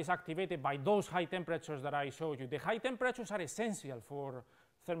phenomena that is activated by those high temperatures that I showed you. The high temperatures are essential for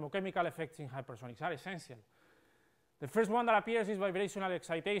thermochemical effects in hypersonics, are essential. The first one that appears is vibrational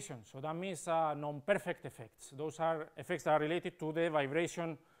excitation. So that means non-perfect effects. Those are effects that are related to the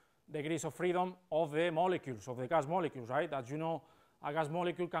vibration degrees of freedom of the molecules, of the gas molecules, right? As you know, a gas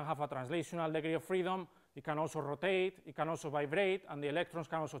molecule can have a translational degree of freedom. It can also rotate, it can also vibrate, and the electrons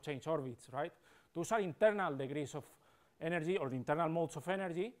can also change orbits, right? Those are internal degrees of energy, or the internal modes of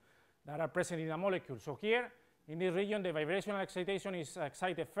energy that are present in a molecule. So here, in this region, the vibrational excitation is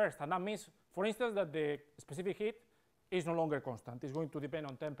excited first, and that means, for instance, that the specific heat is no longer constant. It's going to depend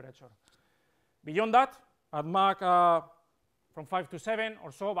on temperature. Beyond that, at Mach from 5 to 7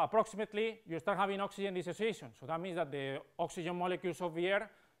 or so, approximately, you start having oxygen dissociation. So that means that the oxygen molecules of the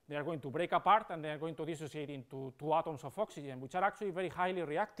air, they are going to break apart, and they are going to dissociate into 2 atoms of oxygen, which are actually very highly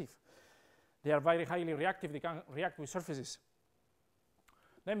reactive. They are very highly reactive. They can react with surfaces.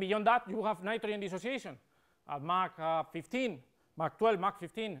 Then beyond that, you have nitrogen dissociation. At Mach 15, Mach 12, Mach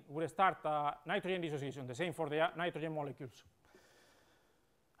 15 will start nitrogen dissociation, the same for the nitrogen molecules.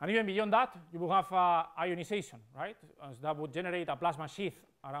 And even beyond that, you will have ionization, right? As that would generate a plasma sheath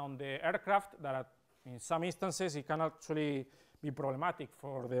around the aircraft that in some instances it can actually be problematic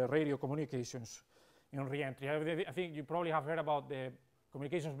for the radio communications in re-entry. I think you probably have heard about the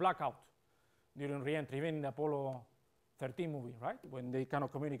communications blackout during re-entry, even in the Apollo 13 movie, right? When they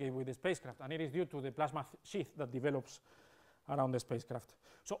cannot communicate with the spacecraft, and it is due to the plasma sheath that develops around the spacecraft.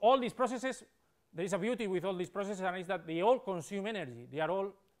 So all these processes, there is a beauty with all these processes, and is that they all consume energy. They are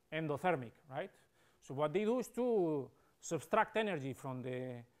all endothermic, right? So what they do is to subtract energy from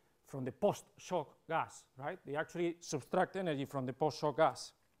the post-shock gas, right? They actually subtract energy from the post-shock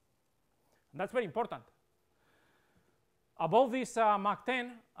gas. And that's very important. Above this Mach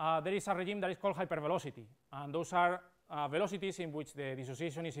 10, there is a regime that is called hypervelocity, and those are velocities in which the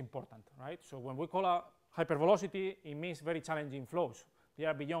dissociation is important, right? So when we call a hypervelocity, it means very challenging flows. They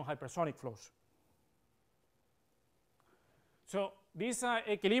are beyond hypersonic flows. So this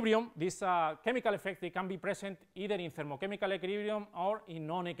equilibrium, this chemical effect, they can be present either in thermochemical equilibrium or in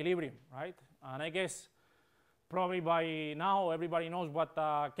non-equilibrium, right? And I guess probably by now everybody knows what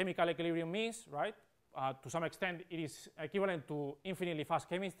chemical equilibrium means, right? To some extent, it is equivalent to infinitely fast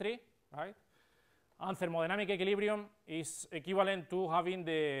chemistry, right? And thermodynamic equilibrium is equivalent to having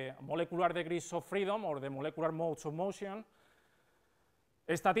the molecular degrees of freedom, or the molecular modes of motion,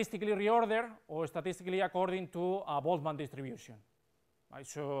 statistically reordered or statistically according to a Boltzmann distribution. Right?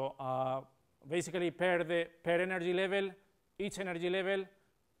 So basically per energy level, each energy level,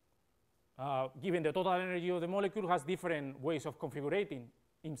 given the total energy of the molecule, has different ways of configuring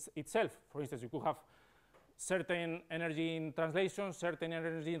itself. For instance, you could have certain energy in translation, certain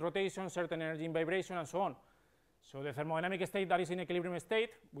energy in rotation, certain energy in vibration, and so on. So the thermodynamic state that is in equilibrium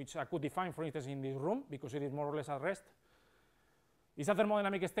state, which I could define, for instance, in this room, because it is more or less at rest, is a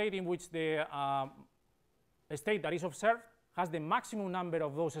thermodynamic state in which the state that is observed has the maximum number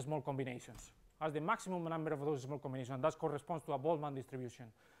of those small combinations, and that corresponds to a Boltzmann distribution.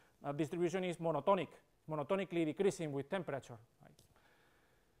 distribution is monotonic, monotonically decreasing with temperature. Right?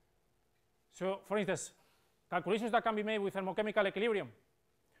 So, for instance, calculations that can be made with thermochemical equilibrium.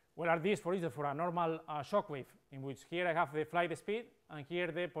 What are these, for instance, for a normal shock wave, in which here I have the flight speed and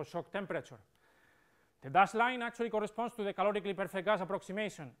here the post-shock temperature. The dashed line actually corresponds to the calorically perfect gas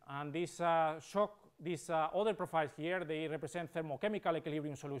approximation, and these other profiles here, they represent thermochemical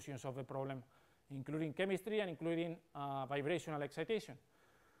equilibrium solutions of the problem, including chemistry and including vibrational excitation.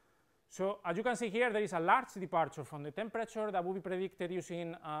 So as you can see here, there is a large departure from the temperature that would be predicted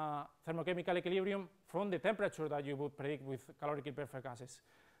using thermochemical equilibrium from the temperature that you would predict with calorically perfect gases.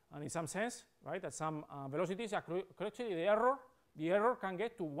 And in some sense, right, at some velocities, actually the error can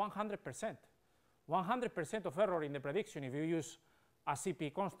get to 100%. 100% of error in the prediction if you use a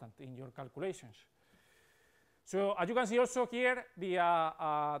CP constant in your calculations. So as you can see also here,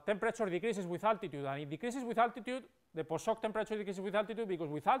 the temperature decreases with altitude, and it decreases with altitude, the post-shock temperature decreases with altitude, because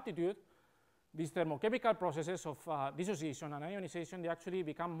with altitude, these thermochemical processes of dissociation and ionization, they actually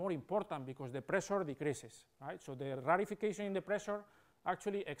become more important because the pressure decreases, right? So the rarefication in the pressure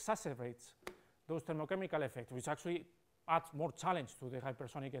actually exacerbates those thermochemical effects, which actually adds more challenge to the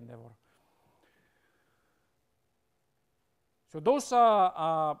hypersonic endeavor. So those,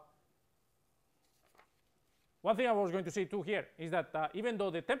 one thing I was going to say too here is that even though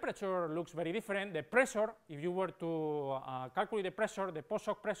the temperature looks very different, the pressure, if you were to calculate the pressure, the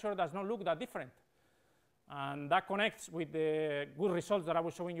post-shock pressure does not look that different. And that connects with the good results that I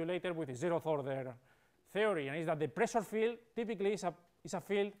was showing you later with the zeroth order theory, and is that the pressure field typically is a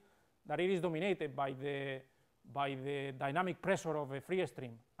field that it is dominated by the dynamic pressure of a free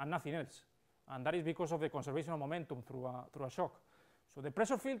stream and nothing else. And that is because of the conservation of momentum through a shock. So the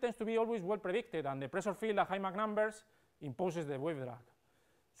pressure field tends to be always well predicted, and the pressure field at high Mach numbers imposes the wave drag.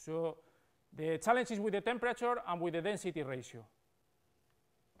 So the challenge is with the temperature and with the density ratio.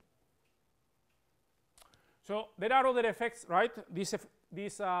 So there are other effects, right? These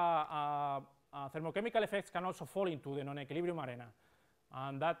thermochemical effects can also fall into the non-equilibrium arena.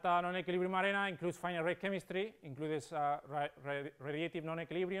 And that non-equilibrium arena includes finite rate chemistry, includes radiative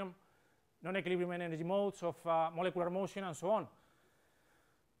non-equilibrium, non-equilibrium energy modes of molecular motion, and so on.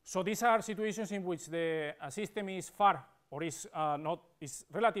 So these are situations in which the system is far, or is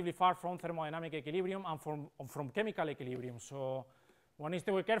relatively far from thermodynamic equilibrium and from chemical equilibrium. So one needs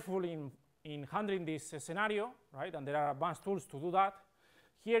to be careful in handling this scenario, right? And there are advanced tools to do that.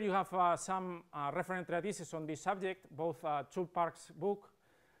 Here you have some reference treatises on this subject, both Chulpark's book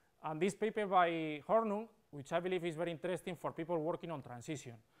and this paper by Hornung, which I believe is very interesting for people working on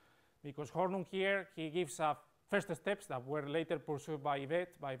transition. Because Hornung here, he gives first steps that were later pursued by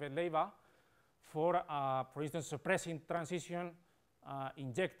Yvette Leiva for instance, suppressing transition,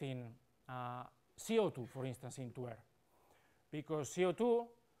 injecting CO2, for instance, into air. Because CO2,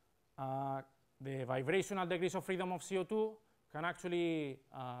 the vibrational degrees of freedom of CO2 can actually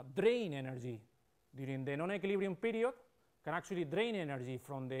drain energy during the non-equilibrium period, can actually drain energy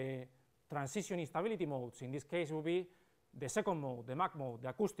from the transition instability modes. In this case, it will be the second mode, the Mach mode, the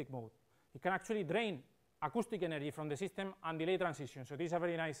acoustic mode. It can actually drain acoustic energy from the system and delay transition. So this is a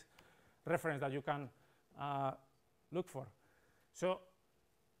very nice reference that you can look for. So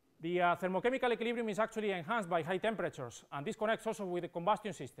the thermochemical equilibrium is actually enhanced by high temperatures, and this connects also with the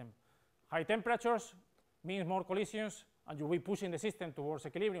combustion system. High temperatures means more collisions, and you'll be pushing the system towards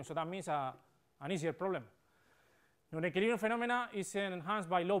equilibrium, so that means an easier problem. Non-equilibrium phenomena is enhanced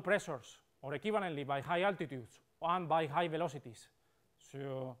by low pressures, or equivalently by high altitudes and by high velocities.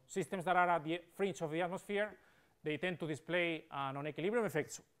 So systems that are at the fringe of the atmosphere, they tend to display non-equilibrium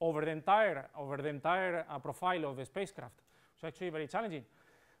effects over the entire profile of the spacecraft. So actually very challenging.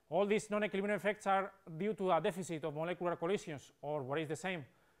 All these non-equilibrium effects are due to a deficit of molecular collisions, or what is the same,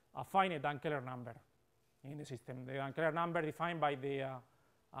 a finite Dunn-Keller number in the system. The Dunn-Keller number defined by the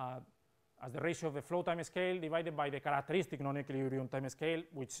as the ratio of the flow time scale divided by the characteristic non-equilibrium time scale,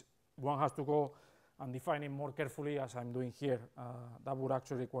 which one has to go and define it more carefully as I'm doing here. That would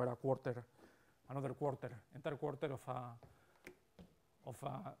actually require a quarter, another quarter, entire quarter of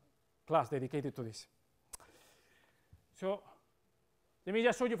a class dedicated to this. So let me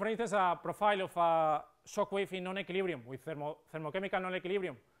just show you, for instance, a profile of a shock wave in non-equilibrium with thermochemical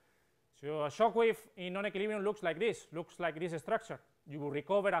non-equilibrium. So a shock wave in non-equilibrium looks like this structure. You will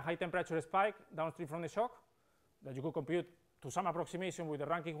recover a high temperature spike downstream from the shock that you could compute to some approximation with the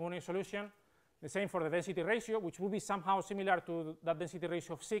Rankine-Hounin solution. The same for the density ratio, which will be somehow similar to that density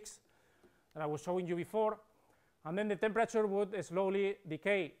ratio of 6 that I was showing you before. And then the temperature would slowly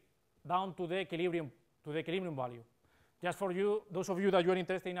decay down to the equilibrium value. Just for you, those of you that you are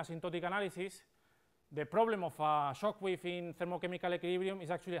interested in asymptotic analysis, the problem of a shock wave in thermochemical equilibrium is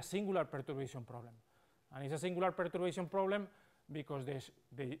actually a singular perturbation problem. And it's a singular perturbation problem because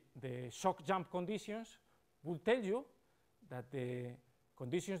the shock jump conditions will tell you that the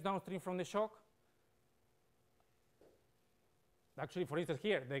conditions downstream from the shock, actually, for instance,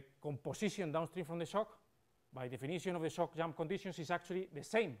 here, the composition downstream from the shock, by definition of the shock jump conditions, is actually the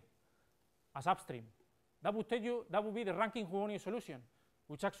same as upstream. That would tell you, that would be the Rankine-Hugoniot solution,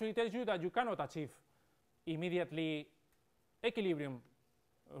 which actually tells you that you cannot achieve immediately equilibrium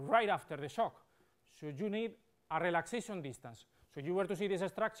right after the shock. So you need a relaxation distance. So if you were to see this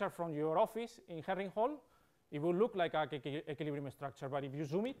structure from your office in Herring Hall, it will look like an equilibrium structure, but if you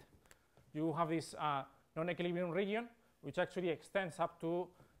zoom it, you have this non-equilibrium region, which actually extends up to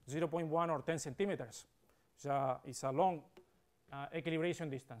 0.1 or 10 centimeters. So it's a long equilibration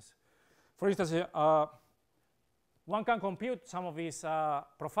distance. For instance, one can compute some of these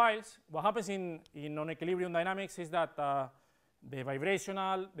profiles. What happens in non-equilibrium dynamics is that the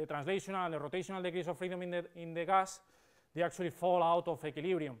vibrational, the translational, and the rotational degrees of freedom in the gas, they actually fall out of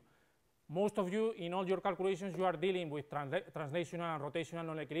equilibrium. Most of you, in all your calculations, you are dealing with translational and rotational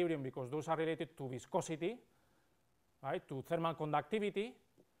non-equilibrium because those are related to viscosity, right, to thermal conductivity,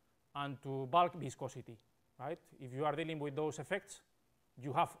 and to bulk viscosity, right? If you are dealing with those effects,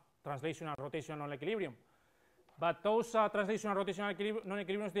 you have translational and rotational non-equilibrium. But those translational and rotational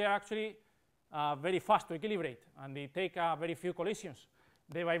non-equilibriums, they are actually very fast to equilibrate, and they take very few collisions.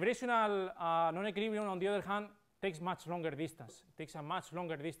 The vibrational non-equilibrium, on the other hand, takes much longer distance. It takes a much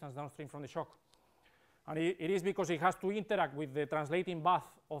longer distance downstream from the shock. And it is because it has to interact with the translating bath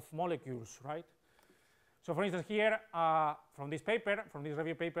of molecules, right? So for instance, here, from this paper, from this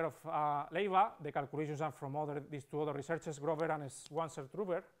review paper of Leiva, the calculations are from these two other researchers, Grover and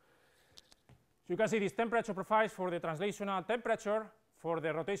Swanser-Truber. So you can see these temperature profiles for the translational temperature, for the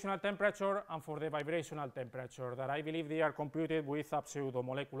rotational temperature, and for the vibrational temperature, that I believe they are computed with a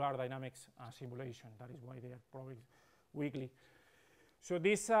pseudo-molecular dynamics simulation. That is why they are probably weakly. So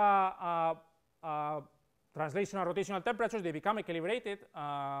these translational rotational temperatures, they become equilibrated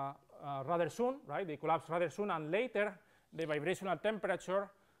rather soon, right? They collapse rather soon, and later the vibrational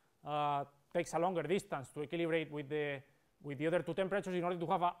temperature takes a longer distance to equilibrate with the other two temperatures in order to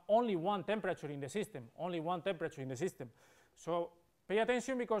have only one temperature in the system, So pay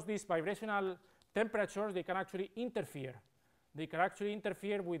attention, because these vibrational temperatures, they can actually interfere. They can actually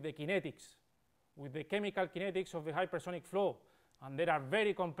interfere with the kinetics, with the chemical kinetics of the hypersonic flow. And there are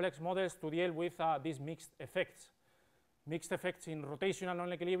very complex models to deal with these mixed effects in rotational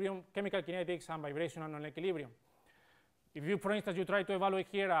non-equilibrium, chemical kinetics, and vibrational non-equilibrium. If you, for instance, you try to evaluate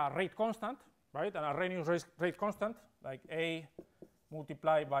here a rate constant, right, and a Arrhenius rate constant, like A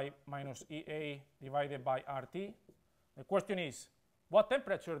multiplied by minus EA divided by RT, the question is, what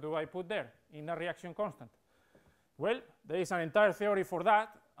temperature do I put there in the reaction constant? Well, there is an entire theory for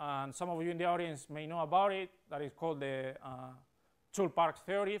that, and some of you in the audience may know about it. That is called the Chul-Parks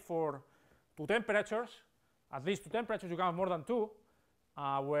theory for two temperatures. At least two temperatures, you can have more than two,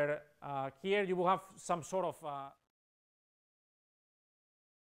 where here you will have some sort of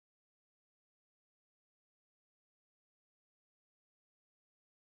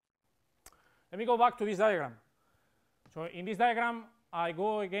let me go back to this diagram. So in this diagram, I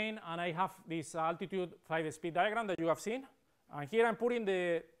go again and I have this altitude flight speed diagram that you have seen. And here I'm putting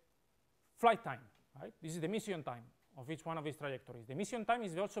the flight time, right? This is the mission time of each one of these trajectories. The mission time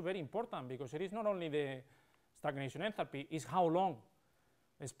is also very important because it is not only the stagnation enthalpy, it's how long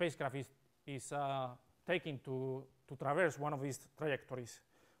the spacecraft is taking to traverse one of these trajectories.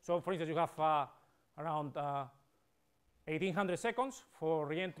 So for instance, you have around 1800 seconds for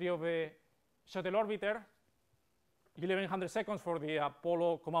re-entry of a shuttle orbiter, 1100 seconds for the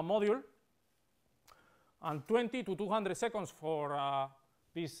Apollo command module, and 20 to 200 seconds for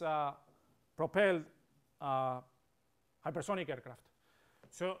this propelled hypersonic aircraft.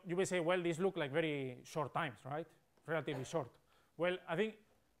 So you may say, well, these look like very short times, right? Relatively short. Well, I think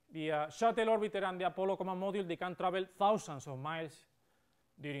the shuttle orbiter and the Apollo command module, they can travel thousands of miles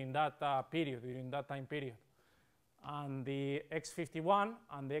during that time period. And the X-51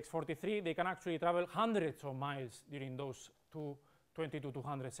 and the X-43, they can actually travel hundreds of miles during those 20 to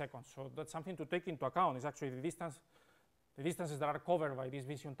 200 seconds. So that's something to take into account. It's actually the distances that are covered by these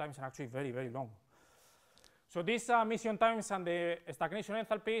mission times are actually very, very long. So these mission times and the stagnation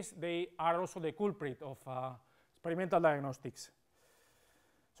enthalpies, they are also the culprit of experimental diagnostics.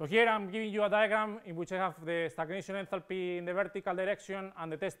 So here I'm giving you a diagram in which I have the stagnation enthalpy in the vertical direction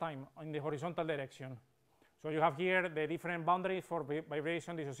and the test time in the horizontal direction. So you have here the different boundaries for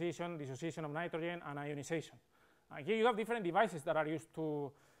vibration, dissociation of nitrogen, and ionization. And here you have different devices that are used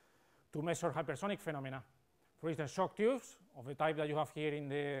to to measure hypersonic phenomena. For instance, shock tubes of the type that you have here in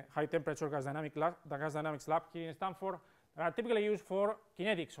the high temperature gas dynamics lab here in Stanford are typically used for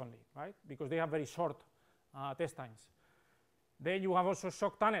kinetics only, right? Because they have very short test times. Then you have also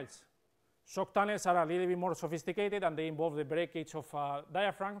shock tunnels. Shock tunnels are a little bit more sophisticated, and they involve the breakage of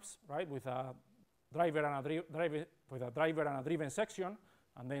diaphragms, right, with a driver and a driven section,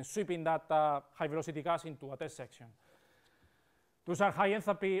 and then sweeping that high velocity gas into a test section. Those are high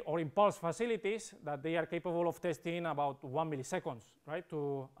enthalpy or impulse facilities that they are capable of testing about 1 milliseconds, right,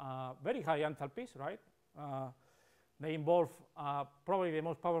 to very high enthalpies, right? They involve probably the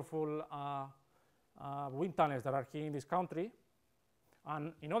most powerful wind tunnels that are here in this country,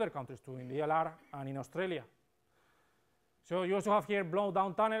 and in other countries too, in the LR and in Australia. So you also have here blow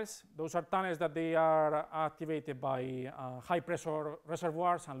down tunnels. Those are tunnels that they are activated by high pressure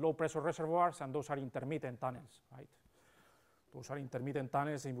reservoirs and low pressure reservoirs, and those are intermittent tunnels, right? Those are intermittent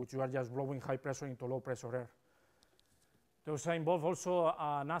tunnels in which you are just blowing high pressure into low pressure air. Those involve also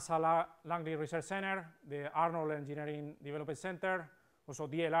NASA Langley Research Center, the Arnold Engineering Development Center, also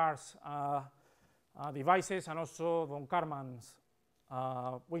DLR's devices, and also von Karman's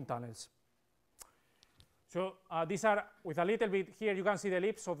wind tunnels. So these are, with a little bit here, you can see the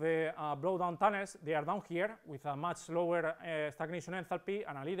lips of the blow-down tunnels. They are down here with a much lower stagnation enthalpy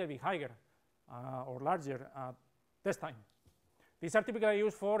and a little bit higher or larger test time. These are typically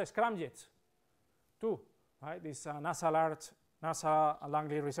used for scramjets too, right? These NASA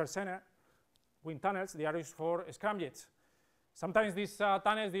Langley Research Center wind tunnels, they are used for scramjets. Sometimes these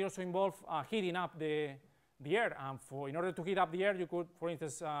tunnels, they also involve heating up the air, and in order to heat up the air, you could, for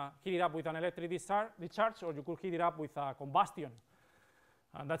instance, heat it up with an electric discharge, or you could heat it up with combustion.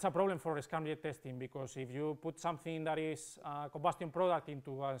 And that's a problem for scramjet testing, because if you put something that is a combustion product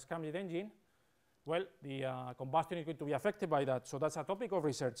into a scramjet engine, well, the combustion is going to be affected by that. So that's a topic of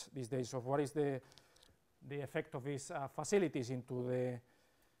research these days, of what is the effect of these facilities into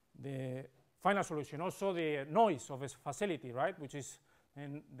the final solution. Also the noise of this facility, right, which is,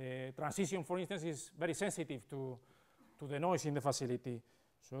 and the transition, for instance, is very sensitive to the noise in the facility.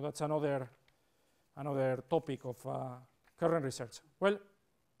 So that's another topic of current research. Well,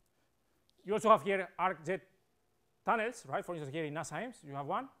 you also have here arc jet tunnels, right? For instance, here in NASA Ames, you have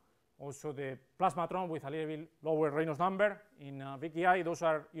one. Also the plasmatron with a little bit lower Reynolds number in VKI. Those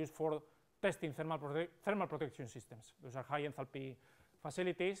are used for testing thermal protection systems. Those are high enthalpy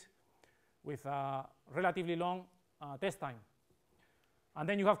facilities with a relatively long test time. And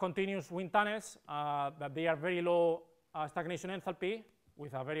then you have continuous wind tunnels that they are very low stagnation enthalpy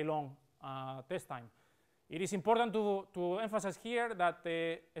with a very long test time. It is important to emphasize here that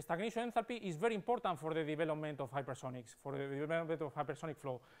the stagnation enthalpy is very important for the development of hypersonics, for the development of hypersonic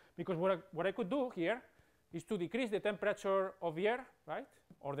flow, because what I could do here is to decrease the temperature of the air, right,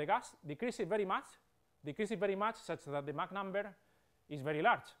 or the gas, decrease it very much such that the Mach number is very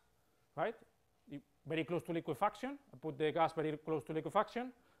large, right? Very close to liquefaction. I put the gas very close to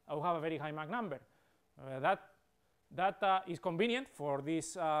liquefaction, I will have a very high Mach number. That is convenient for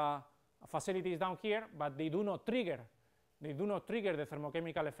these facilities down here, but they do not trigger the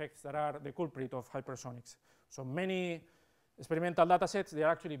thermochemical effects that are the culprit of hypersonics. So many experimental data sets, they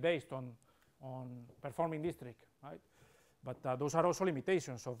are actually based on performing this trick, right? But those are also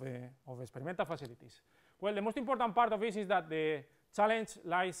limitations of experimental facilities. Well, the most important part of this is that the challenge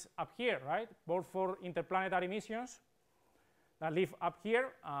lies up here, right? Both for interplanetary missions that live up here,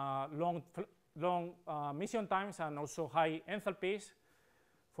 long mission times, and also high enthalpies,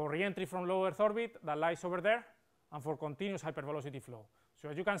 for re-entry from low Earth orbit that lies over there, and for continuous hypervelocity flow. So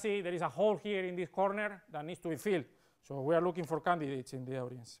as you can see, there is a hole here in this corner that needs to be filled. So we are looking for candidates in the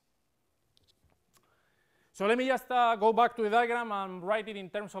audience. So let me just go back to the diagram and write it in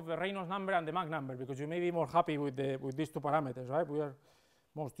terms of the Reynolds number and the Mach number, because you may be more happy with these two parameters, right? We are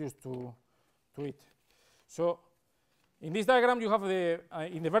most used to it. So in this diagram, you have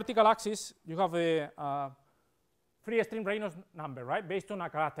in the vertical axis, you have the free stream Reynolds number, right, based on a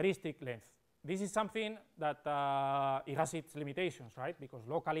characteristic length. This is something that it has its limitations, right, because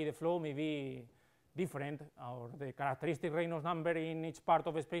locally the flow may be different, or the characteristic Reynolds number in each part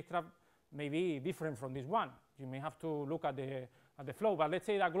of a spacecraft may be different from this one. You may have to look at the flow, but let's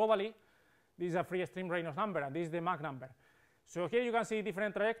say that globally, this is a free stream Reynolds number, and this is the Mach number. So here you can see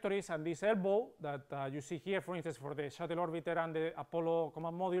different trajectories, and this elbow that you see here, for instance, for the shuttle orbiter and the Apollo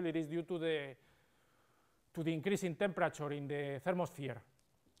command module, it is due to the increase in temperature in the thermosphere.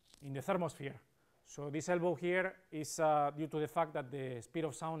 So this elbow here is due to the fact that the speed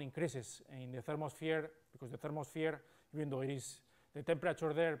of sound increases in the thermosphere, because the thermosphere, even though it is the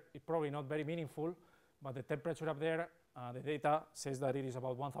temperature there is probably not very meaningful, but the temperature up there the data says that it is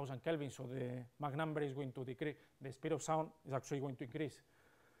about 1000 Kelvin, so the Mach number is going to decrease, the speed of sound is actually going to increase.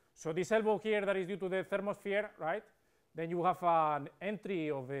 So this elbow here that is due to the thermosphere, right? Then you have an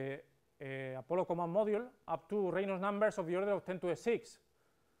entry of a Apollo command module up to Reynolds numbers of the order of 10 to the 6.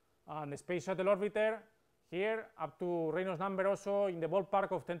 And the space shuttle orbiter here up to Reynolds number also in the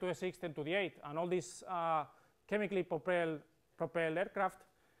ballpark of 10 to the 6, 10 to the 8. And all these chemically propelled aircraft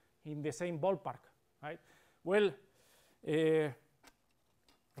in the same ballpark, right? Well,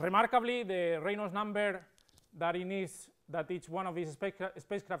 remarkably, the Reynolds number that each one of these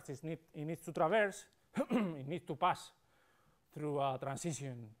spacecrafts needs to traverse, it needs to pass through a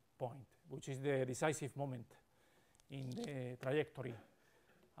transition point, which is the decisive moment in the trajectory.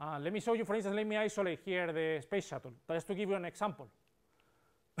 Let me show you, for instance, let me isolate here the space shuttle, just to give you an example.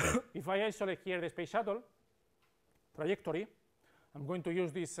 If I isolate here the space shuttle trajectory, I'm going to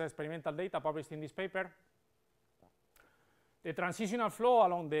use this experimental data published in this paper. The transitional flow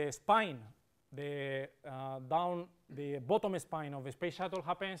along the spine, down the bottom spine of the space shuttle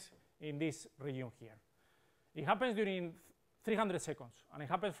happens in this region here. It happens during 300 seconds, and it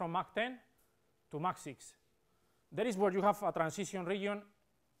happens from Mach 10 to Mach 6. That is where you have a transition region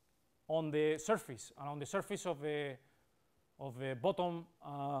on the surface, along the surface of the bottom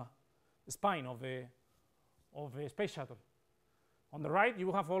spine of the space shuttle. On the right,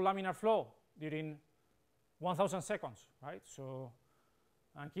 you have all laminar flow during 1000 seconds, right? So,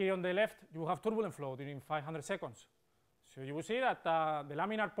 and here on the left, you have turbulent flow during 500 seconds. So you will see that the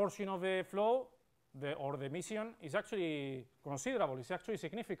laminar portion of the flow, or the emission, is actually considerable, it's actually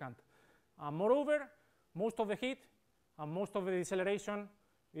significant. And moreover, most of the heat and most of the deceleration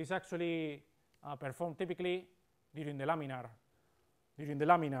is actually performed typically during the laminar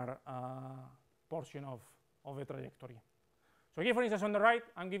portion of the trajectory. So here, for instance, on the right,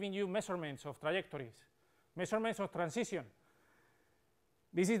 I'm giving you measurements of trajectories, measurements of transition.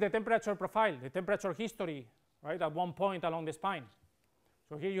 This is the temperature profile, the temperature history, right, at one point along the spine.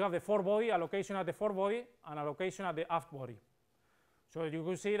 So here you have the forebody, a location at the forebody, and a location at the aft body. So you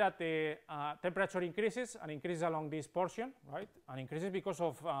can see that the temperature increases and increases along this portion, right, and increases because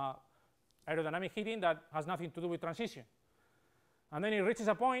of aerodynamic heating that has nothing to do with transition. And then it reaches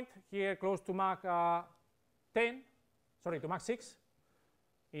a point here close to Mach 6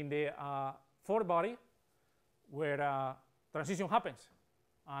 in the forebody where transition happens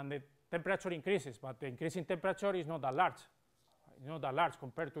and the temperature increases, but the increase in temperature is not that large. It's not that large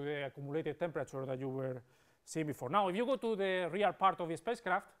compared to the accumulated temperature that you were seeing before. Now, if you go to the rear part of the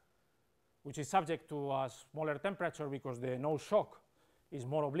spacecraft, which is subject to a smaller temperature because the nose shock is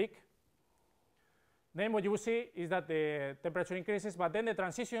more oblique, then what you will see is that the temperature increases, but then the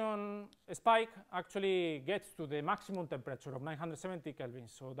transition spike actually gets to the maximum temperature of 970 Kelvin.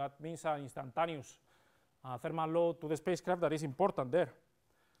 So that means an instantaneous thermal load to the spacecraft that is important there.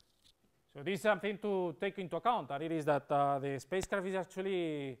 So this is something to take into account, and it is that the spacecraft is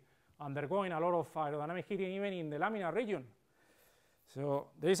actually undergoing a lot of aerodynamic heating even in the laminar region.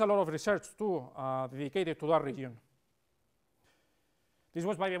 So there is a lot of research too dedicated to that region. This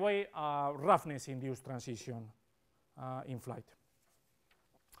was, by the way, roughness-induced transition in flight.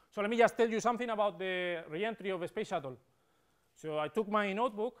 So let me just tell you something about the re-entry of a space shuttle. So I took my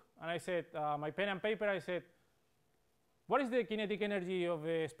notebook and I said, my pen and paper, I said, what is the kinetic energy of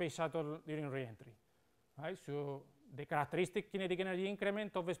a space shuttle during re-entry? Right? So the characteristic kinetic energy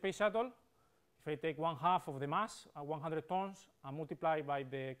increment of a space shuttle, if I take 1/2 of the mass, 100 tons, and multiply by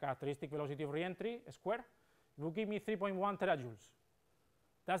the characteristic velocity of re-entry square, it will give me 3.1 terajoules.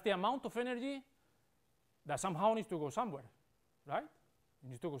 That's the amount of energy that somehow needs to go somewhere, right? It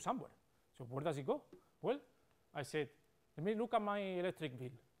needs to go somewhere. So where does it go? Well, I said, let me look at my electric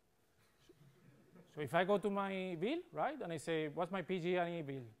bill. So if I go to my bill, right, and I say, what's my PG&E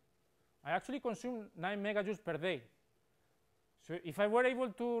bill? I actually consume 9 megajoules per day. So if I were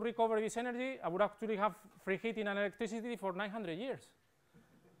able to recover this energy, I would actually have free heating and electricity for 900 years.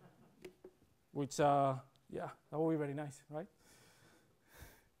 Which, yeah, that would be very nice, right?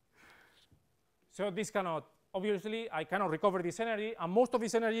 So this cannot, obviously, I cannot recover this energy, and most of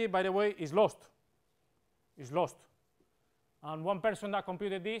this energy, by the way, is lost. Is lost. And one person that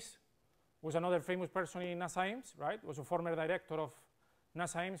computed this was another famous person in NASA Ames, right? Was a former director of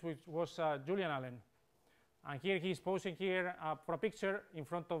NASA Ames, which was Julian Allen. And here he's posing here for a picture in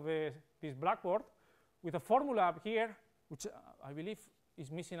front of this blackboard with a formula up here, which I believe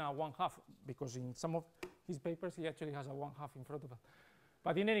is missing a 1/2, because in some of his papers he actually has a 1/2 in front of it.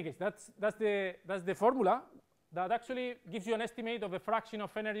 But in any case, that's the formula that actually gives you an estimate of the fraction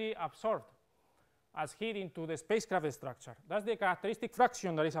of energy absorbed as heat into the spacecraft structure. That's the characteristic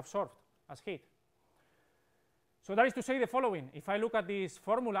fraction that is absorbed as heat. So that is to say the following. If I look at this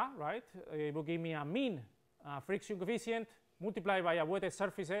formula, right, it will give me a mean friction coefficient multiplied by a wetted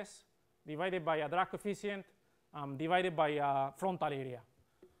surfaces divided by a drag coefficient divided by a frontal area.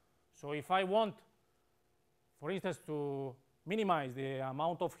 So if I want, for instance, to minimize the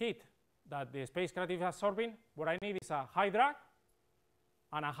amount of heat that the spacecraft is absorbing, what I need is a high drag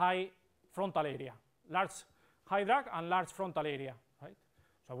and a high frontal area, large high drag and large frontal area, right?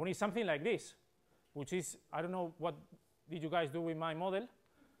 So we need something like this, which is, I don't know what did you guys do with my model,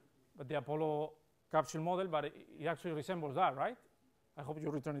 but the Apollo capsule model, but it actually resembles that, right? I hope you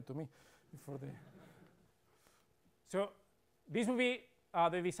return it to me before the. So this will be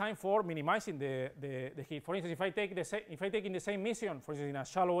the design for minimizing the heat. For instance, if I take in the same mission, for instance, in a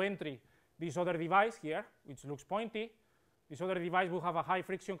shallow entry, this other device here, which looks pointy, this other device will have a high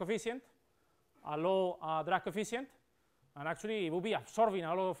friction coefficient, a low drag coefficient, and actually it will be absorbing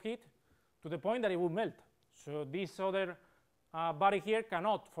a lot of heat to the point that it will melt. So this other body here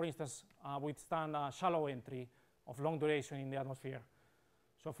cannot, for instance, withstand a shallow entry of long duration in the atmosphere.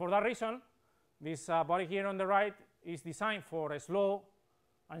 So for that reason, this body here on the right is designed for a slow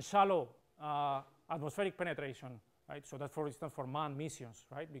and shallow atmospheric penetration, right? So that's, for instance, for manned missions,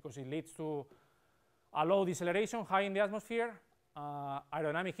 right? Because it leads to a low deceleration high in the atmosphere,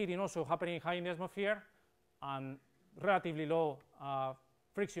 aerodynamic heating also happening high in the atmosphere, and relatively low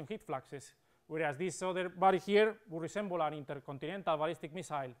friction heat fluxes, whereas this other body here would resemble an intercontinental ballistic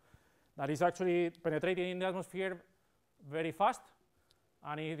missile that is actually penetrating in the atmosphere very fast,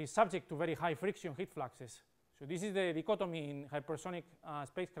 and it is subject to very high friction heat fluxes. So this is the dichotomy in hypersonic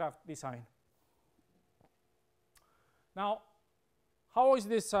spacecraft design. Now, how is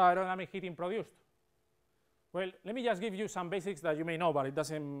this aerodynamic heating produced? Well, let me just give you some basics that you may know, but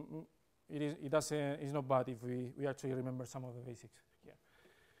it's not bad if we actually remember some of the basics here.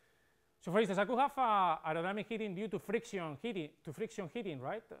 So for instance, I could have aerodynamic heating due to friction heating,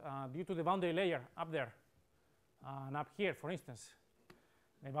 right? Due to the boundary layer up there and up here, for instance.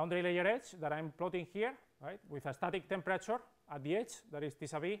 The boundary layer edge that I'm plotting here, right, with a static temperature at the edge, that is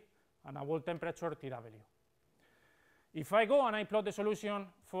T-sub E, and a wall temperature TW. If I go and I plot the solution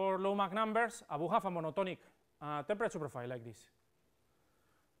for low Mach numbers, I will have a monotonic temperature profile like this.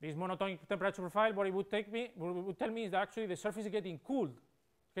 This monotonic temperature profile, what it would tell me is that actually the surface is getting cooled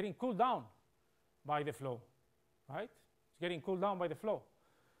down by the flow, right? It's getting cooled down by the flow.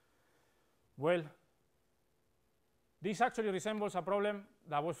 Well, this actually resembles a problem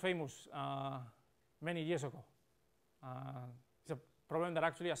that was famous many years ago. It's a problem that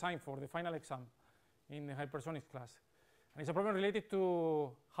actually assigned for the final exam in the hypersonics class. And it's a problem related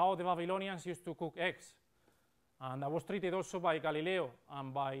to how the Babylonians used to cook eggs. And that was treated also by Galileo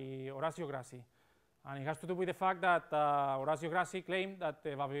and by Orazio Grassi. And it has to do with the fact that Orazio Grassi claimed that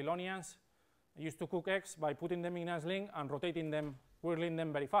the Babylonians used to cook eggs by putting them in a sling and rotating them, whirling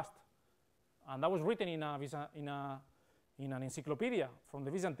them very fast. And that was written in an encyclopedia from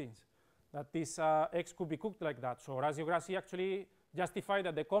the Byzantines, that these eggs could be cooked like that. So Orazio Grassi actually justified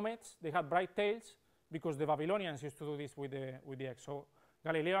that the comets, they had bright tails because the Babylonians used to do this with the egg. So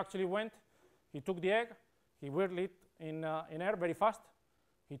Galileo actually went, he took the egg, he whirled it in air very fast,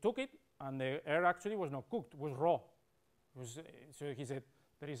 he took it, and the air actually was not cooked, was raw. So he said,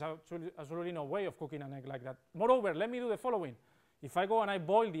 there is absolutely no way of cooking an egg like that. Moreover, let me do the following. If I go and I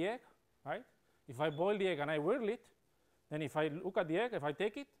boil the egg, right? If I boil the egg and I whirl it, then if I look at the egg, if I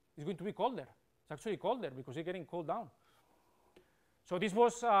take it, it's going to be colder. It's actually colder because it's getting cooled down. So this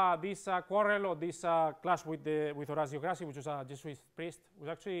was this quarrel or this clash with Orazio Grassi, which was a Jesuit priest, was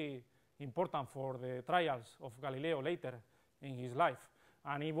actually important for the trials of Galileo later in his life.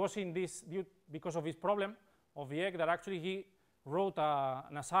 And it was in this, because of his problem of the egg, that actually he wrote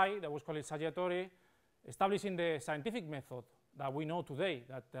an essay that was called Il Saggiatore, establishing the scientific method that we know today,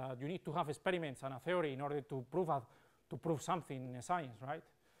 that you need to have experiments and a theory in order to prove something in science, right?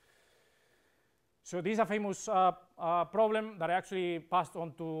 So this is a famous problem that I actually passed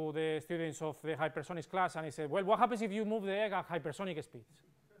on to the students of the hypersonics class, and I said, well, what happens if you move the egg at hypersonic speeds?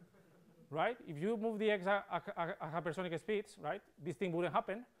 Right? If you move the eggs at hypersonic speeds, right, this thing wouldn't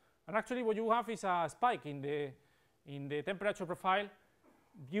happen. And actually what you have is a spike in the temperature profile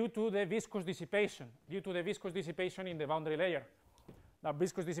due to the viscous dissipation, in the boundary layer. That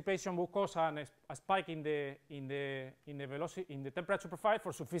viscous dissipation will cause a spike in the velocity, in the temperature profile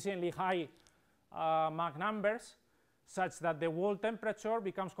for sufficiently high Mach numbers, such that the wall temperature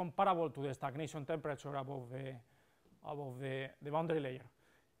becomes comparable to the stagnation temperature above the boundary layer.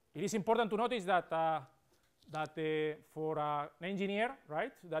 It is important to notice that for an engineer,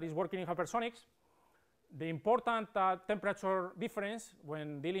 right, that is working in hypersonics, the important temperature difference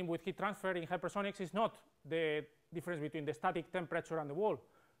when dealing with heat transfer in hypersonics is not the difference between the static temperature and the wall,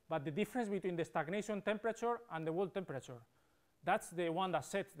 but the difference between the stagnation temperature and the wall temperature. That's the one that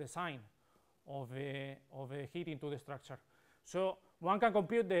sets the sign of the heat into the structure. So one can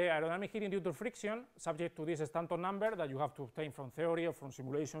compute the aerodynamic heating due to friction subject to this Stanton number that you have to obtain from theory or from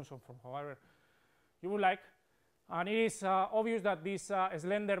simulations or from however you would like. And it is obvious that this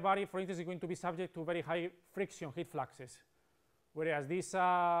slender body, for instance, is going to be subject to very high friction heat fluxes, whereas this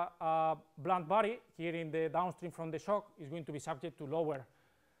blunt body here in the downstream from the shock is going to be subject to lower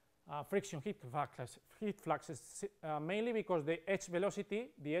friction heat fluxes, mainly because the edge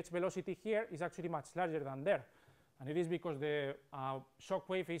velocity here is actually much larger than there, and it is because the shock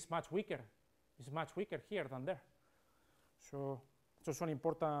wave is much weaker here than there. So it's also an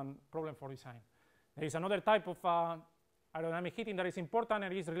important problem for design. There is another type of aerodynamic heating that is important,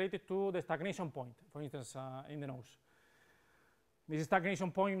 and it is related to the stagnation point, for instance, in the nose. This stagnation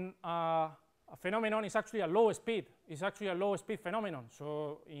point phenomenon is actually a low speed. It's actually a low speed phenomenon.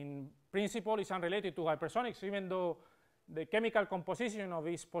 So in principle, it's unrelated to hypersonics, even though the chemical composition of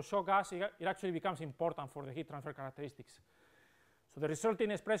this post-shock gas, it actually becomes important for the heat transfer characteristics. So the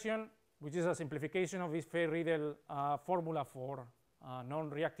resulting expression, which is a simplification of this Fair-Riedel formula for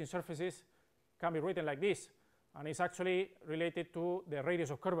non-reacting surfaces, can be written like this, and it's actually related to the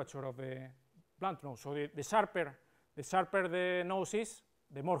radius of curvature of the blunt nose. So the sharper the nose is,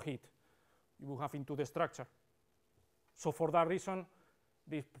 the more heat you will have into the structure. So for that reason,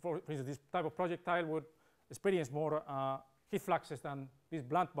 for instance, this type of projectile would experience more heat fluxes than this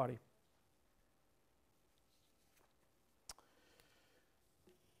blunt body.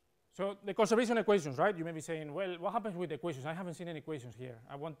 So the conservation equations, right? You may be saying, well, what happens with the equations? I haven't seen any equations here.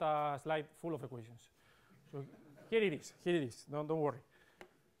 I want a slide full of equations. So here it is, don't worry.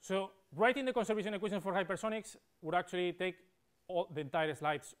 So writing the conservation equation for hypersonics would actually take all the entire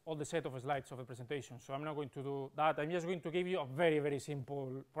slides, all the set of slides of the presentation. So I'm not going to do that. I'm just going to give you a very, very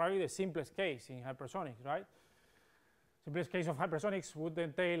simple, probably the simplest case in hypersonics, right? Simplest case of hypersonics would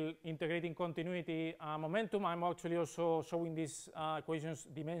entail integrating continuity momentum. I'm actually also showing these equations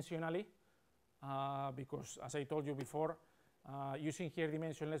dimensionally because, as I told you before, using here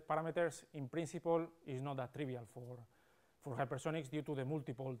dimensionless parameters in principle is not that trivial for hypersonics due to the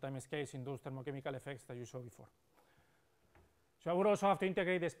multiple time scales in those thermochemical effects that you saw before. So I would also have to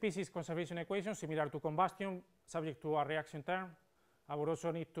integrate the species conservation equation similar to combustion subject to a reaction term. I would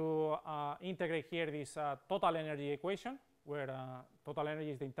also need to integrate here this total energy equation, where total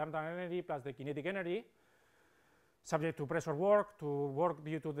energy is the internal energy plus the kinetic energy, subject to pressure work, to work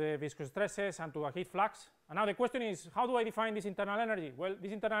due to the viscous stresses, and to a heat flux. And now the question is, how do I define this internal energy? Well,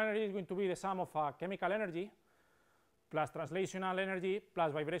 this internal energy is going to be the sum of chemical energy plus translational energy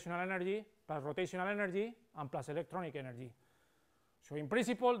plus vibrational energy plus rotational energy and plus electronic energy. So in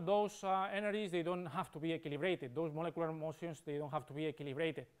principle, those energies, they don't have to be equilibrated. Those molecular motions, they don't have to be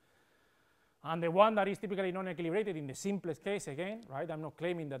equilibrated. And the one that is typically non-equilibrated in the simplest case, again, right? I'm not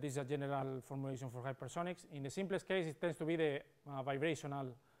claiming that this is a general formulation for hypersonics. In the simplest case, it tends to be the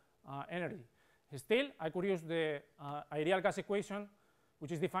vibrational energy. Still, I could use the ideal gas equation,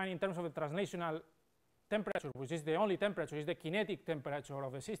 which is defined in terms of the translational temperature, which is the only temperature, is the kinetic temperature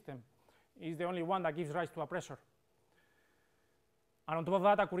of the system. It's the only one that gives rise to a pressure. And on top of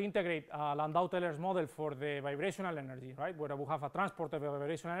that, I could integrate Landau-Teller's model for the vibrational energy, right, where I will have a transport of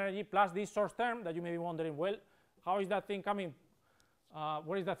vibrational energy plus this source term that you may be wondering, well, how is that thing coming?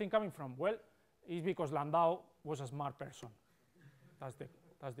 Where is that thing coming from? Well, it's because Landau was a smart person. That's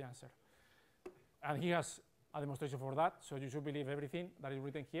the answer. And he has a demonstration for that, so you should believe everything that is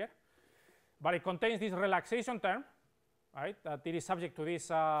written here. But it contains this relaxation term, right, that it is subject to this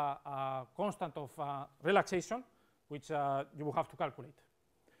constant of relaxation, which you will have to calculate.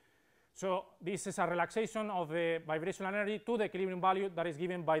 So this is a relaxation of the vibrational energy to the equilibrium value that is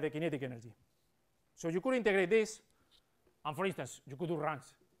given by the kinetic energy. So you could integrate this, and for instance, you could do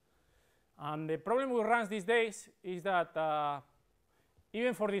runs. And the problem with runs these days is that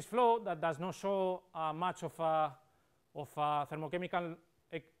even for this flow that does not show much of thermochemical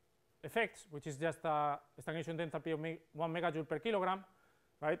effects, which is just a stagnation enthalpy of 1 megajoule per kilogram,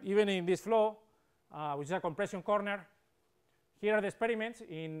 right? Even in this flow, which is a compression corner, here are the experiments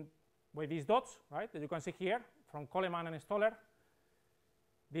with these dots, right, that you can see here from Coleman and Stoller.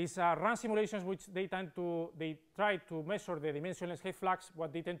 These are run simulations which they try to measure the dimensionless heat flux.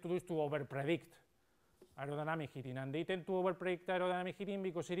 What they tend to do is to overpredict aerodynamic heating, and they tend to overpredict aerodynamic heating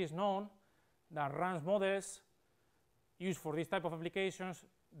because it is known that RANS models used for this type of applications,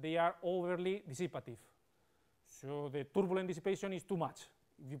 they are overly dissipative. So the turbulent dissipation is too much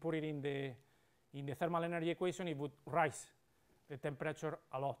if you put it in in the thermal energy equation, it would rise the temperature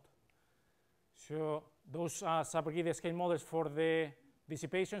a lot. So those subgrid scale models for the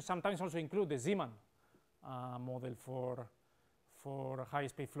dissipation sometimes also include the Zeeman model for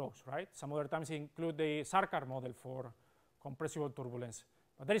high-speed flows, right? Some other times include the Sarkar model for compressible turbulence.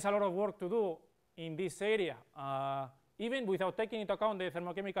 But there is a lot of work to do in this area, even without taking into account the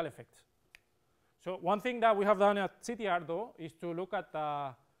thermochemical effects. So one thing that we have done at CTR, though, is to look at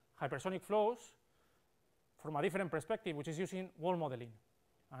hypersonic flows from a different perspective, which is using wall modeling.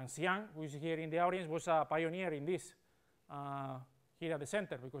 And Xiang, who is here in the audience, was a pioneer in this here at the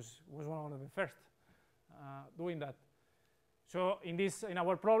center, because he was one of the first doing that. So in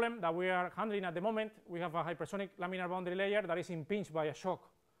our problem that we are handling at the moment, we have a hypersonic laminar boundary layer that is impinged by a shock.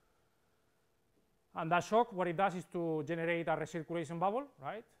 And that shock, what it does is to generate a recirculation bubble,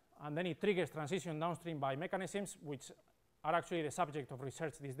 right? And then it triggers transition downstream by mechanisms which are actually the subject of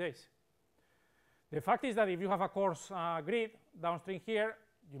research these days. The fact is that if you have a coarse grid downstream here,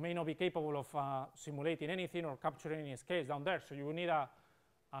 you may not be capable of simulating anything or capturing any scales down there, so you will need a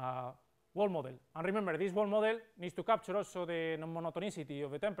wall model. And remember, this wall model needs to capture also the non-monotonicity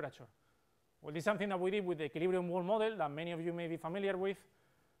of the temperature. Well, this is something that we did with the equilibrium wall model that many of you may be familiar with,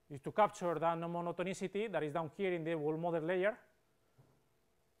 is to capture that non-monotonicity that is down here in the wall model layer,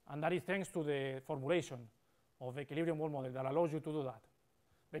 and that is thanks to the formulation of the equilibrium wall model that allows you to do that.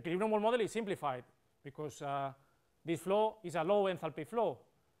 The equilibrium wall model is simplified because this flow is a low enthalpy flow.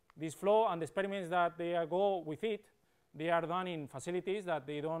 This flow and the experiments that they go with it, they are done in facilities that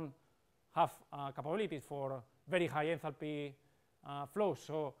they don't have capabilities for very high enthalpy flows.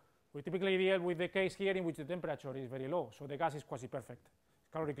 So we typically deal with the case here in which the temperature is very low, so the gas is quasi-perfect,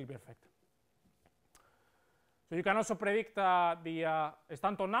 calorically perfect. So you can also predict the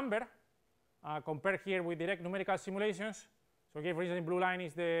Stanton number compared here with direct numerical simulations. So here, for instance, in blue line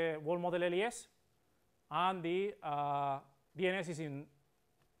is the wall model LES, and the DNS is in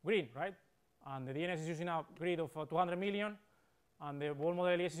green, right? And the DNS is using a grid of 200 million, and the wall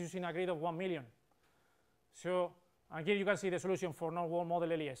model LES is using a grid of 1 million. So, and here you can see the solution for non-wall model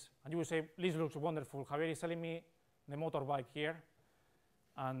LES. And you will say, this looks wonderful. Javier is selling me the motorbike here,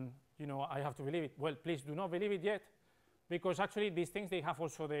 and you know, I have to believe it. Well, please do not believe it yet, because actually these things, they have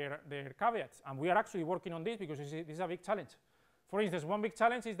also their caveats. And we are actually working on this because this is a big challenge. For instance, one big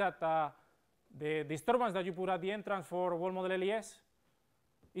challenge is that the disturbance that you put at the entrance for wall model LES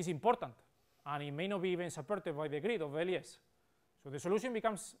is important, and it may not be even supported by the grid of LES. So the solution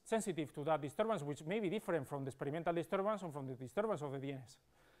becomes sensitive to that disturbance, which may be different from the experimental disturbance or from the disturbance of the DNS.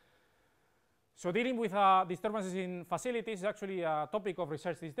 So dealing with disturbances in facilities is actually a topic of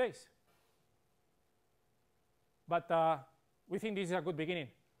research these days. But we think this is a good beginning.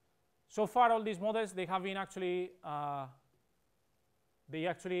 So far, all these models, they have been actually, they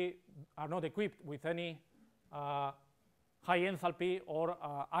actually are not equipped with any high enthalpy or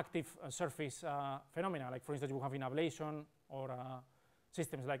active surface phenomena, like for instance, you have in ablation or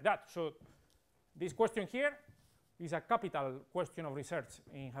systems like that. So this question here is a capital question of research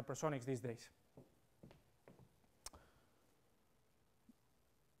in hypersonics these days.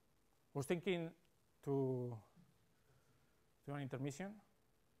 I was thinking to do an intermission,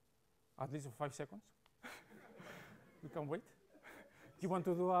 at least of 5 seconds. We can wait. Do you want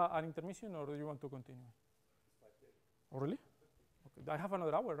to do an intermission, or do you want to continue? Oh, really? Okay. I have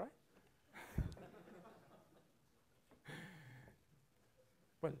another hour, right?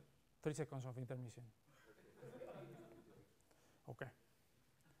 Well, 3 seconds of intermission. Okay.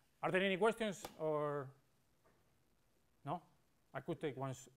 Are there any questions, or no? I could take one